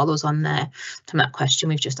just follows on there from that question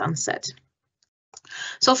we've just answered.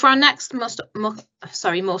 So for our next most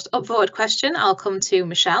upvoted question, I'll come to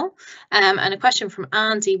Michelle, and a question from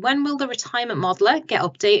Andy. When will the retirement modeler get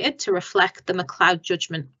updated to reflect the McLeod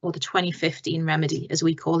judgment, or the 2015 remedy as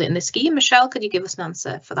we call it in the scheme? Michelle, could you give us an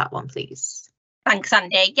answer for that one, please? Thanks,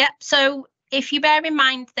 Andy. Yep. So if you bear in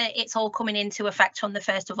mind that it's all coming into effect on the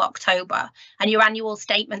 1st of October, and your annual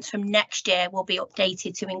statements from next year will be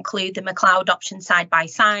updated to include the McLeod option side by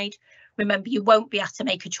side. Remember, you won't be asked to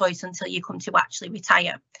make a choice until you come to actually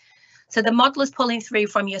retire. So the modeller's pulling through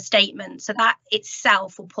from your statement, so that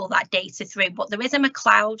itself will pull that data through. But there is a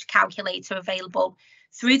McLeod calculator available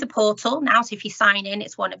through the portal now. So if you sign in,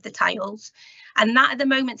 it's one of the tiles. And that at the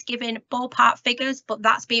moment's giving ballpark figures, but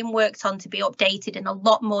that's being worked on to be updated in a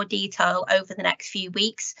lot more detail over the next few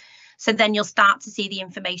weeks. So then you'll start to see the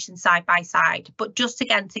information side by side. But just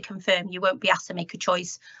again to confirm, you won't be asked to make a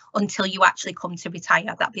choice until you actually come to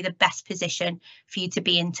retire. That'd be the best position for you to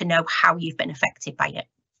be in to know how you've been affected by it.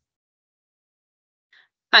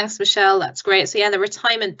 Thanks, Michelle. That's great. So yeah, the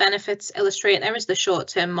retirement benefits illustrate there is the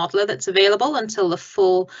short-term modeler that's available until the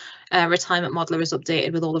full retirement modeler is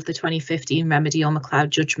updated with all of the 2015 remedy or McLeod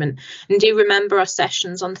judgment. And do remember our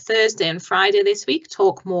sessions on Thursday and Friday this week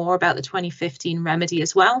talk more about the 2015 remedy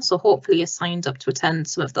as well. So hopefully you're signed up to attend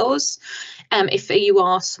some of those. If you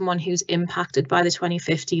are someone who's impacted by the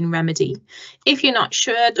 2015 remedy. If you're not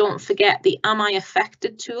sure, don't forget the Am I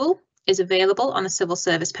Affected tool is available on the Civil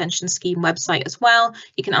Service Pension Scheme website as well.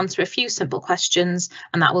 You can answer a few simple questions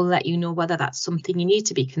and that will let you know whether that's something you need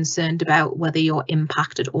to be concerned about, whether you're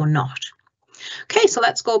impacted or not. Okay, so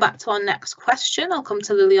let's go back to our next question. I'll come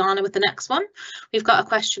to Liliana with the next one. We've got a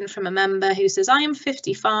question from a member who says, I am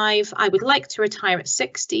 55. I would like to retire at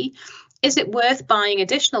 60. Is it worth buying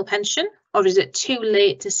additional pension, or is it too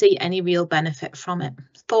late to see any real benefit from it?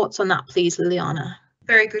 Thoughts on that, please, Liliana?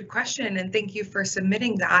 Very good question, and thank you for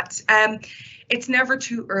submitting that. It's never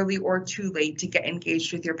too early or too late to get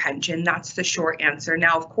engaged with your pension. That's the short answer.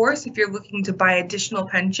 Now, of course, if you're looking to buy additional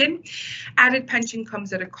pension, added pension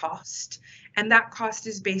comes at a cost. And that cost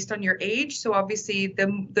is based on your age. So obviously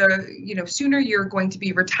the sooner you're going to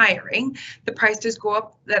be retiring, the price does go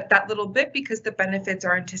up that little bit because the benefits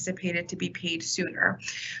are anticipated to be paid sooner.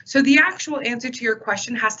 So the actual answer to your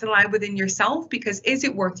question has to lie within yourself, because is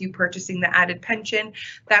it worth you purchasing the added pension?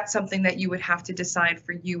 That's something that you would have to decide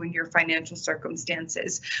for you and your financial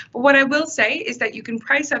circumstances. But what I will say is that you can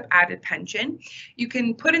price up added pension. You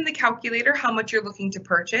can put in the calculator how much you're looking to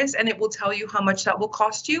purchase, and it will tell you how much that will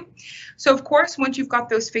cost you. So of course, once you've got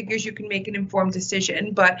those figures, you can make an informed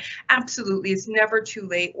decision, but absolutely, it's never too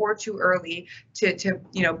late or too early to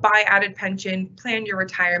buy added pension, plan your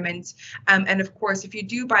retirement. And of course, if you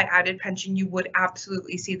do buy added pension, you would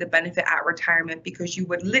absolutely see the benefit at retirement, because you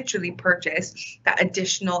would literally purchase that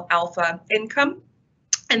additional alpha income.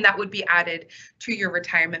 And that would be added to your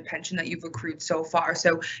retirement pension that you've accrued so far.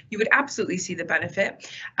 So you would absolutely see the benefit.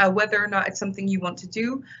 Whether or not it's something you want to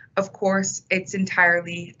do, of course, it's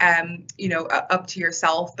entirely, up to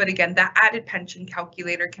yourself. But again, that added pension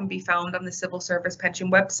calculator can be found on the Civil Service Pension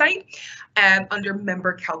website under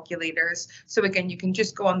member calculators. So again, you can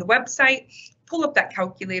just go on the website, pull up that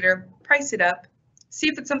calculator, price it up, see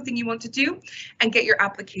if it's something you want to do, and get your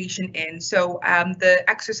application in. So the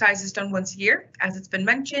exercise is done once a year, as it's been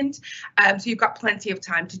mentioned. So you've got plenty of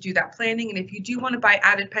time to do that planning. And if you do want to buy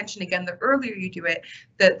added pension, again, the earlier you do it,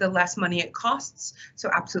 the less money it costs. So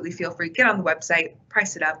absolutely feel free, get on the website,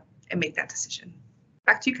 price it up, and make that decision.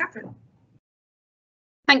 Back to you, Catherine.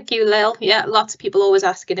 Thank you, Lil. Yeah, lots of people always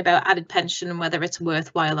asking about added pension and whether it's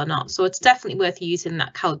worthwhile or not. So it's definitely worth using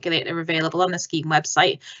that calculator available on the scheme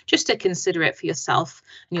website just to consider it for yourself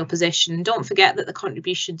and your position. Don't forget that the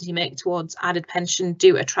contributions you make towards added pension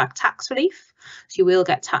do attract tax relief. So you will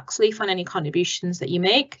get tax relief on any contributions that you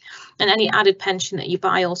make, and any added pension that you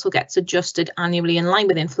buy also gets adjusted annually in line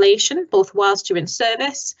with inflation, both whilst you're in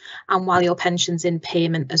service and while your pension's in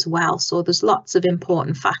payment as well. So there's lots of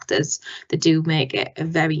important factors that do make it a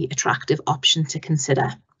very attractive option to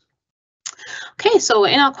consider. Okay, so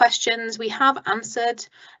in our questions, we have answered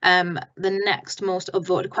the next most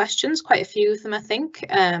upvoted questions, quite a few of them, I think.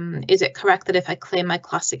 Is it correct that if I claim my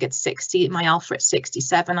classic at 60, my alpha at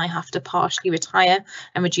 67, I have to partially retire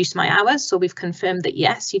and reduce my hours? So we've confirmed that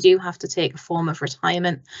yes, you do have to take a form of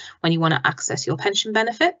retirement when you want to access your pension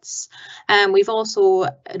benefits. We've also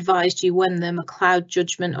advised you when the McLeod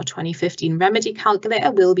Judgment or 2015 Remedy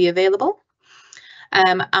Calculator will be available.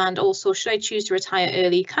 And also, should I choose to retire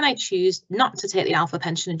early, can I choose not to take the alpha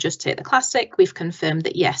pension and just take the classic? We've confirmed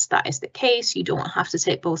that yes, that is the case. You don't have to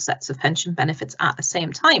take both sets of pension benefits at the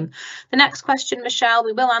same time. The next question, Michelle,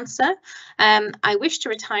 we will answer. I wish to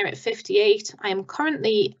retire at 58. I am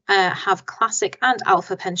currently have classic and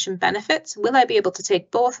alpha pension benefits. Will I be able to take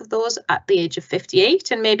both of those at the age of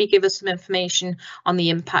 58? And maybe give us some information on the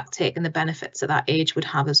impact taking the benefits at that age would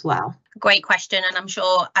have as well. Great question, and I'm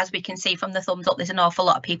sure, as we can see from the thumbs up, there's an awful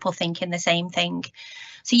lot of people thinking the same thing.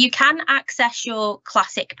 So you can access your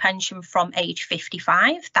classic pension from age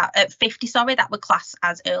 55. That at 50, sorry, that would class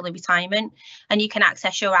as early retirement, and you can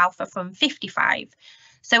access your alpha from 55.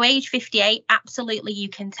 So age 58, absolutely, you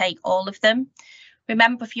can take all of them.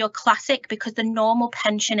 Remember, for your classic, because the normal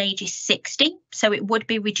pension age is 60, so it would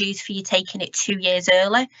be reduced for you taking it 2 years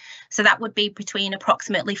early. So that would be between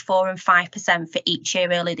approximately 4 and 5% for each year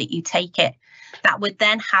early that you take it. That would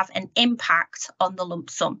then have an impact on the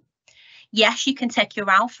lump sum. Yes, you can take your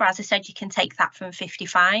alpha. As I said, you can take that from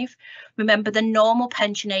 55. Remember, the normal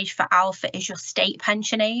pension age for alpha is your state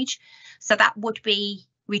pension age. So that would be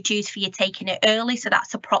reduced for you taking it early. So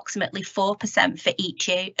that's approximately 4% for each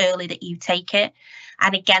year early that you take it.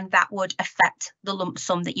 And again, that would affect the lump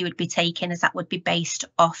sum that you would be taking, as that would be based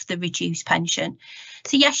off the reduced pension.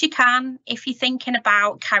 So yes, you can. If you're thinking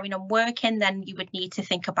about carrying on working, then you would need to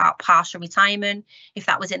think about partial retirement if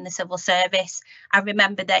that was in the civil service. And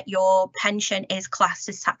remember that your pension is classed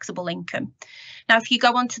as taxable income. Now, if you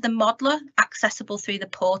go onto the modeler, accessible through the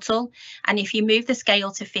portal, and if you move the scale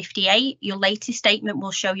to 58, your latest statement will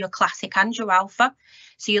show your classic and your alpha.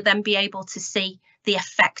 So you'll then be able to see the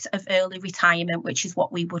effect of early retirement, which is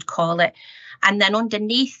what we would call it. And then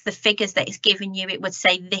underneath the figures that it's giving you, it would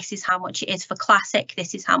say this is how much it is for classic,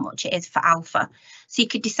 this is how much it is for alpha. So you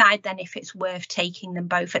could decide then if it's worth taking them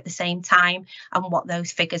both at the same time and what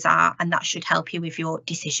those figures are, and that should help you with your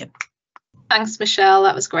decision. Thanks, Michelle.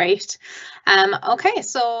 That was great. OK,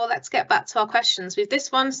 so let's get back to our questions. With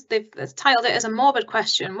this one, they've titled it as a morbid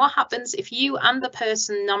question. What happens if you and the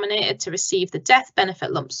person nominated to receive the death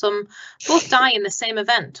benefit lump sum both die in the same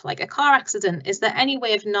event, like a car accident? Is there any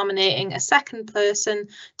way of nominating a second person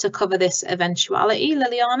to cover this eventuality?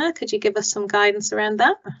 Liliana, could you give us some guidance around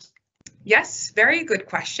that? Yes, very good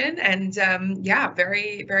question, and yeah,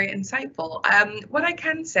 very, very insightful. What I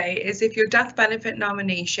can say is if your death benefit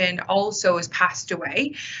nomination also has passed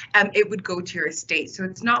away, it would go to your estate. So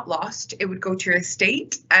it's not lost, it would go to your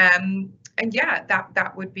estate. And yeah,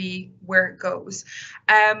 that would be where it goes.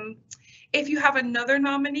 If you have another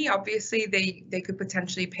nominee, obviously they could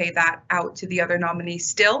potentially pay that out to the other nominee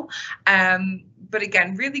still. But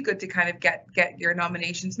again, really good to kind of get your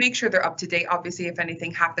nominations, make sure they're up to date. Obviously, if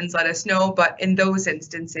anything happens, let us know. But in those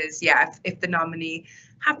instances, yeah, if the nominee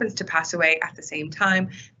happens to pass away at the same time,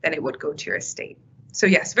 then it would go to your estate. So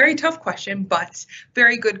yes, very tough question, but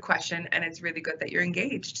very good question. And it's really good that you're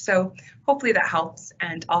engaged. So hopefully that helps.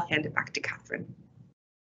 And I'll hand it back to Catherine.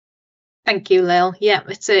 Thank you, Lil. Yeah,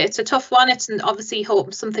 it's a tough one. It's obviously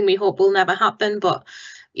something we hope will never happen, but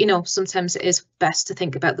you know, sometimes it is best to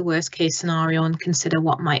think about the worst case scenario and consider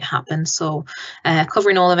what might happen. So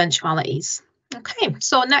covering all eventualities. Okay,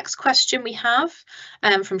 so next question we have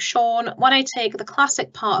from Sean. When I take the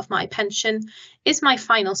classic part of my pension, is my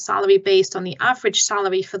final salary based on the average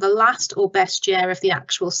salary for the last or best year of the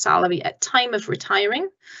actual salary at time of retiring?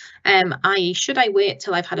 I.e., should I wait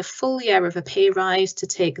till I've had a full year of a pay rise to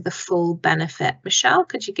take the full benefit? Michelle,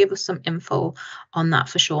 could you give us some info on that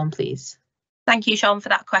for Sean, please? Thank you, Sean, for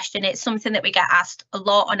that question. It's something that we get asked a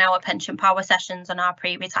lot on our pension power sessions and our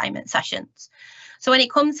pre-retirement sessions. So when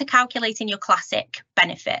it comes to calculating your classic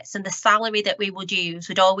benefits, and the salary that we would use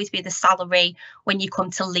would always be the salary when you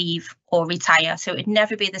come to leave or retire. So it would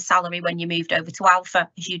never be the salary when you moved over to Alpha,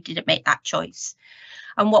 as you didn't make that choice.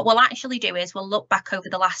 And what we'll actually do is we'll look back over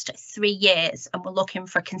the last 3 years, and we're looking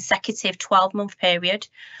for a consecutive 12-month period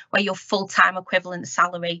where your full-time equivalent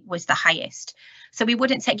salary was the highest. So we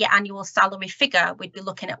wouldn't take your annual salary figure, we'd be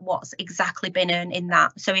looking at what's exactly been earned in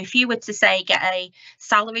that. So if you were to say get a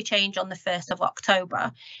salary change on the 1st of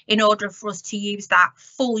October, in order for us to use that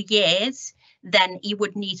full years, then you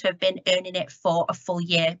would need to have been earning it for a full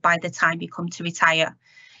year by the time you come to retire.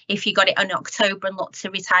 If you got it in October and looked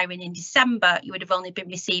to retiring in December, you would have only been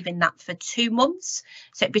receiving that for 2 months.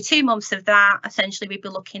 So it'd be 2 months of that, essentially we'd be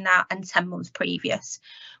looking at, and 10 months previous.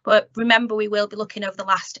 But remember, we will be looking over the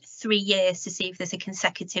last 3 years to see if there's a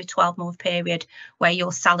consecutive 12-month period where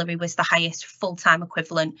your salary was the highest full-time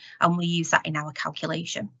equivalent, and we use that in our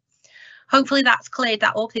calculation. Hopefully that's cleared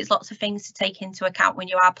that up. There's lots of things to take into account when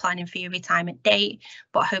you are planning for your retirement date,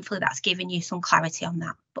 but hopefully that's given you some clarity on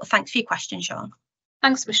that. But thanks for your question, Sean.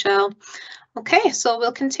 Thanks, Michelle. Okay, so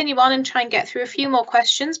we'll continue on and try and get through a few more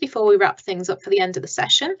questions before we wrap things up for the end of the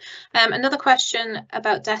session. Another question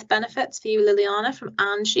about death benefits for you, Liliana, from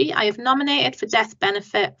Angie. I have nominated for death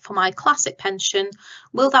benefit for my classic pension.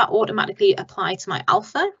 Will that automatically apply to my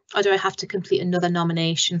Alpha, or do I have to complete another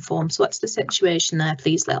nomination form? So what's the situation there,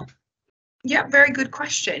 please, Lil? Yeah, very good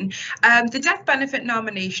question. The death benefit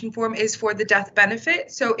nomination form is for the death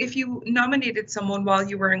benefit. So if you nominated someone while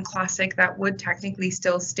you were in classic, that would technically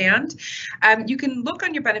still stand. You can look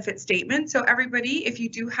on your benefit statement. So everybody, if you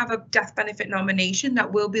do have a death benefit nomination,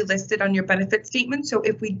 that will be listed on your benefit statement. So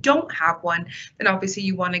if we don't have one, then obviously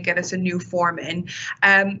you want to get us a new form in.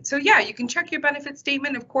 So yeah, you can check your benefit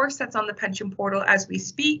statement. Of course, that's on the pension portal as we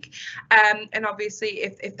speak. And obviously,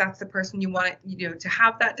 if that's the person you want to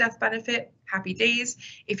have that death benefit, happy days.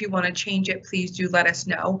 If you want to change it, please do let us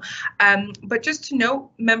know. But just to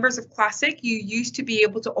note, members of Classic, you used to be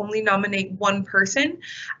able to only nominate one person,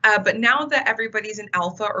 but now that everybody's in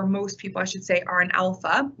Alpha, or most people I should say are in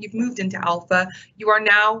Alpha, you've moved into Alpha, you are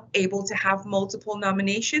now able to have multiple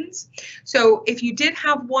nominations. So if you did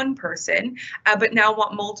have one person, but now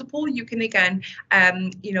want multiple, you can again,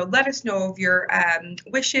 let us know of your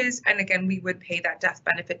wishes, and again, we would pay that death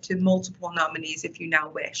benefit to multiple nominees if you now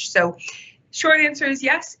wish. So short answer is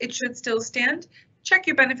yes, it should still stand. Check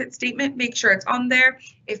your benefit statement, make sure it's on there.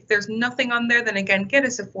 If there's nothing on there, then again, get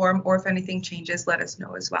us a form, or if anything changes, let us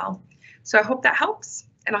know as well. So I hope that helps,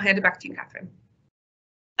 and I'll hand it back to you, Catherine.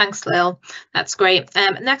 Thanks, Lil. That's great.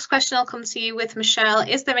 Next question I'll come to you with, Michelle.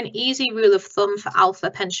 Is there an easy rule of thumb for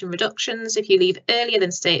Alpha pension reductions if you leave earlier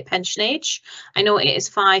than state pension age? I know it is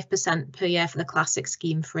 5% per year for the classic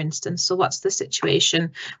scheme, for instance. So what's the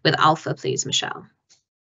situation with Alpha, please, Michelle?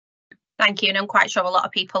 Thank you, and I'm quite sure a lot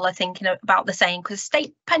of people are thinking about the same, because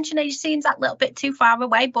state pension age seems that little bit too far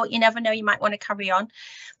away, but you never know, you might want to carry on.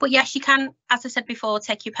 But yes, you can, as I said before,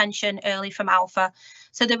 take your pension early from Alpha.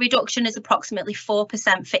 So the reduction is approximately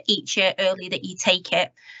 4% for each year early that you take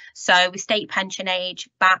it. So with state pension age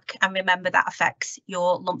back, and remember that affects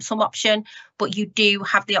your lump sum option, but you do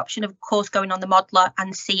have the option of course going on the modeler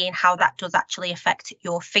and seeing how that does actually affect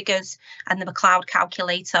your figures, and the McLeod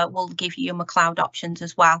calculator will give you your McLeod options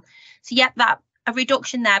as well. So yeah, that a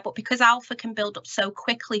reduction there, but because Alpha can build up so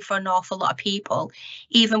quickly for an awful lot of people,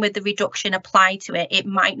 even with the reduction applied to it, it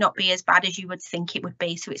might not be as bad as you would think it would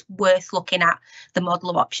be. So it's worth looking at the model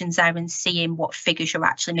of options there and seeing what figures you're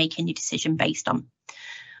actually making your decision based on.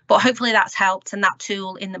 But hopefully that's helped, and that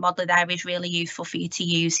tool in the modeler there is really useful for you to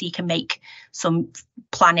use, so you can make some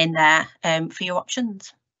planning there for your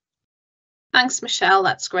options. Thanks, Michelle.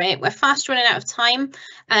 That's great. We're fast running out of time,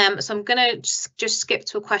 so I'm going to just skip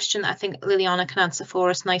to a question that I think Liliana can answer for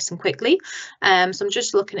us nice and quickly. So I'm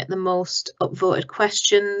just looking at the most upvoted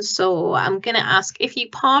questions. So I'm going to ask, if you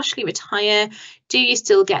partially retire, do you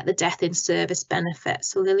still get the death in service benefit?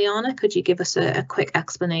 So Liliana, could you give us a quick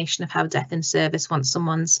explanation of how death in service, once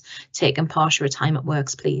someone's taken partial retirement,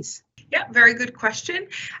 works, please? Yeah, very good question.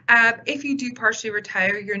 If you do partially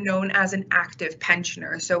retire, you're known as an active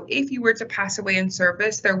pensioner. So if you were to pass away in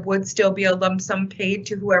service, there would still be a lump sum paid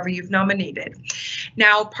to whoever you've nominated.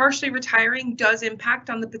 Now, partially retiring does impact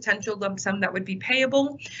on the potential lump sum that would be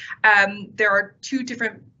payable. There are two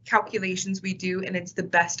different calculations we do, and it's the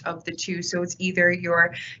best of the two. So it's either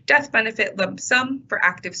your death benefit lump sum for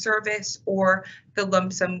active service or the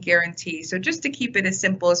lump sum guarantee. So just to keep it as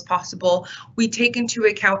simple as possible, we take into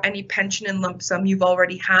account any pension and lump sum you've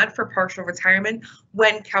already had for partial retirement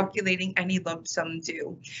when calculating any lump sum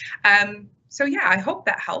due. So yeah, I hope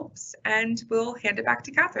that helps, and we'll hand it back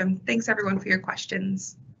to Catherine. Thanks everyone for your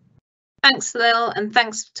questions. Thanks, Lil, and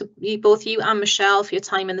thanks to both you and Michelle for your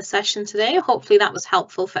time in the session today. Hopefully that was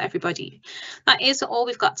helpful for everybody. That is all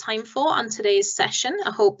we've got time for on today's session.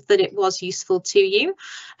 I hope that it was useful to you.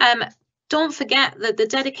 Don't forget that the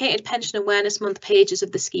dedicated Pension Awareness Month pages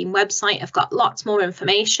of the scheme website have got lots more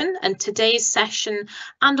information, and today's session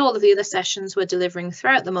and all of the other sessions we're delivering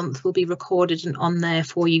throughout the month will be recorded and on there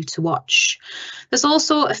for you to watch. There's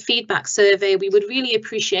also a feedback survey. We would really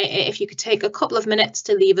appreciate it if you could take a couple of minutes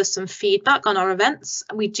to leave us some feedback on our events.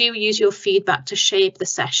 And we do use your feedback to shape the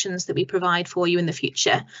sessions that we provide for you in the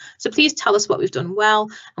future. So please tell us what we've done well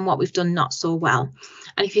and what we've done not so well.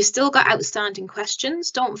 And if you've still got outstanding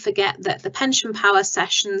questions, don't forget that the Pension Power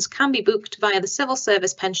sessions can be booked via the Civil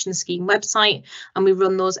Service Pension Scheme website, and we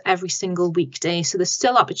run those every single weekday. So there's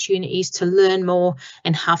still opportunities to learn more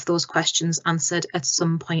and have those questions answered at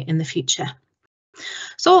some point in the future.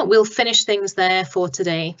 So we'll finish things there for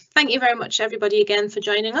today. Thank you very much, everybody, again for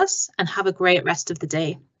joining us, and have a great rest of the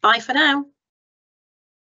day. Bye for now.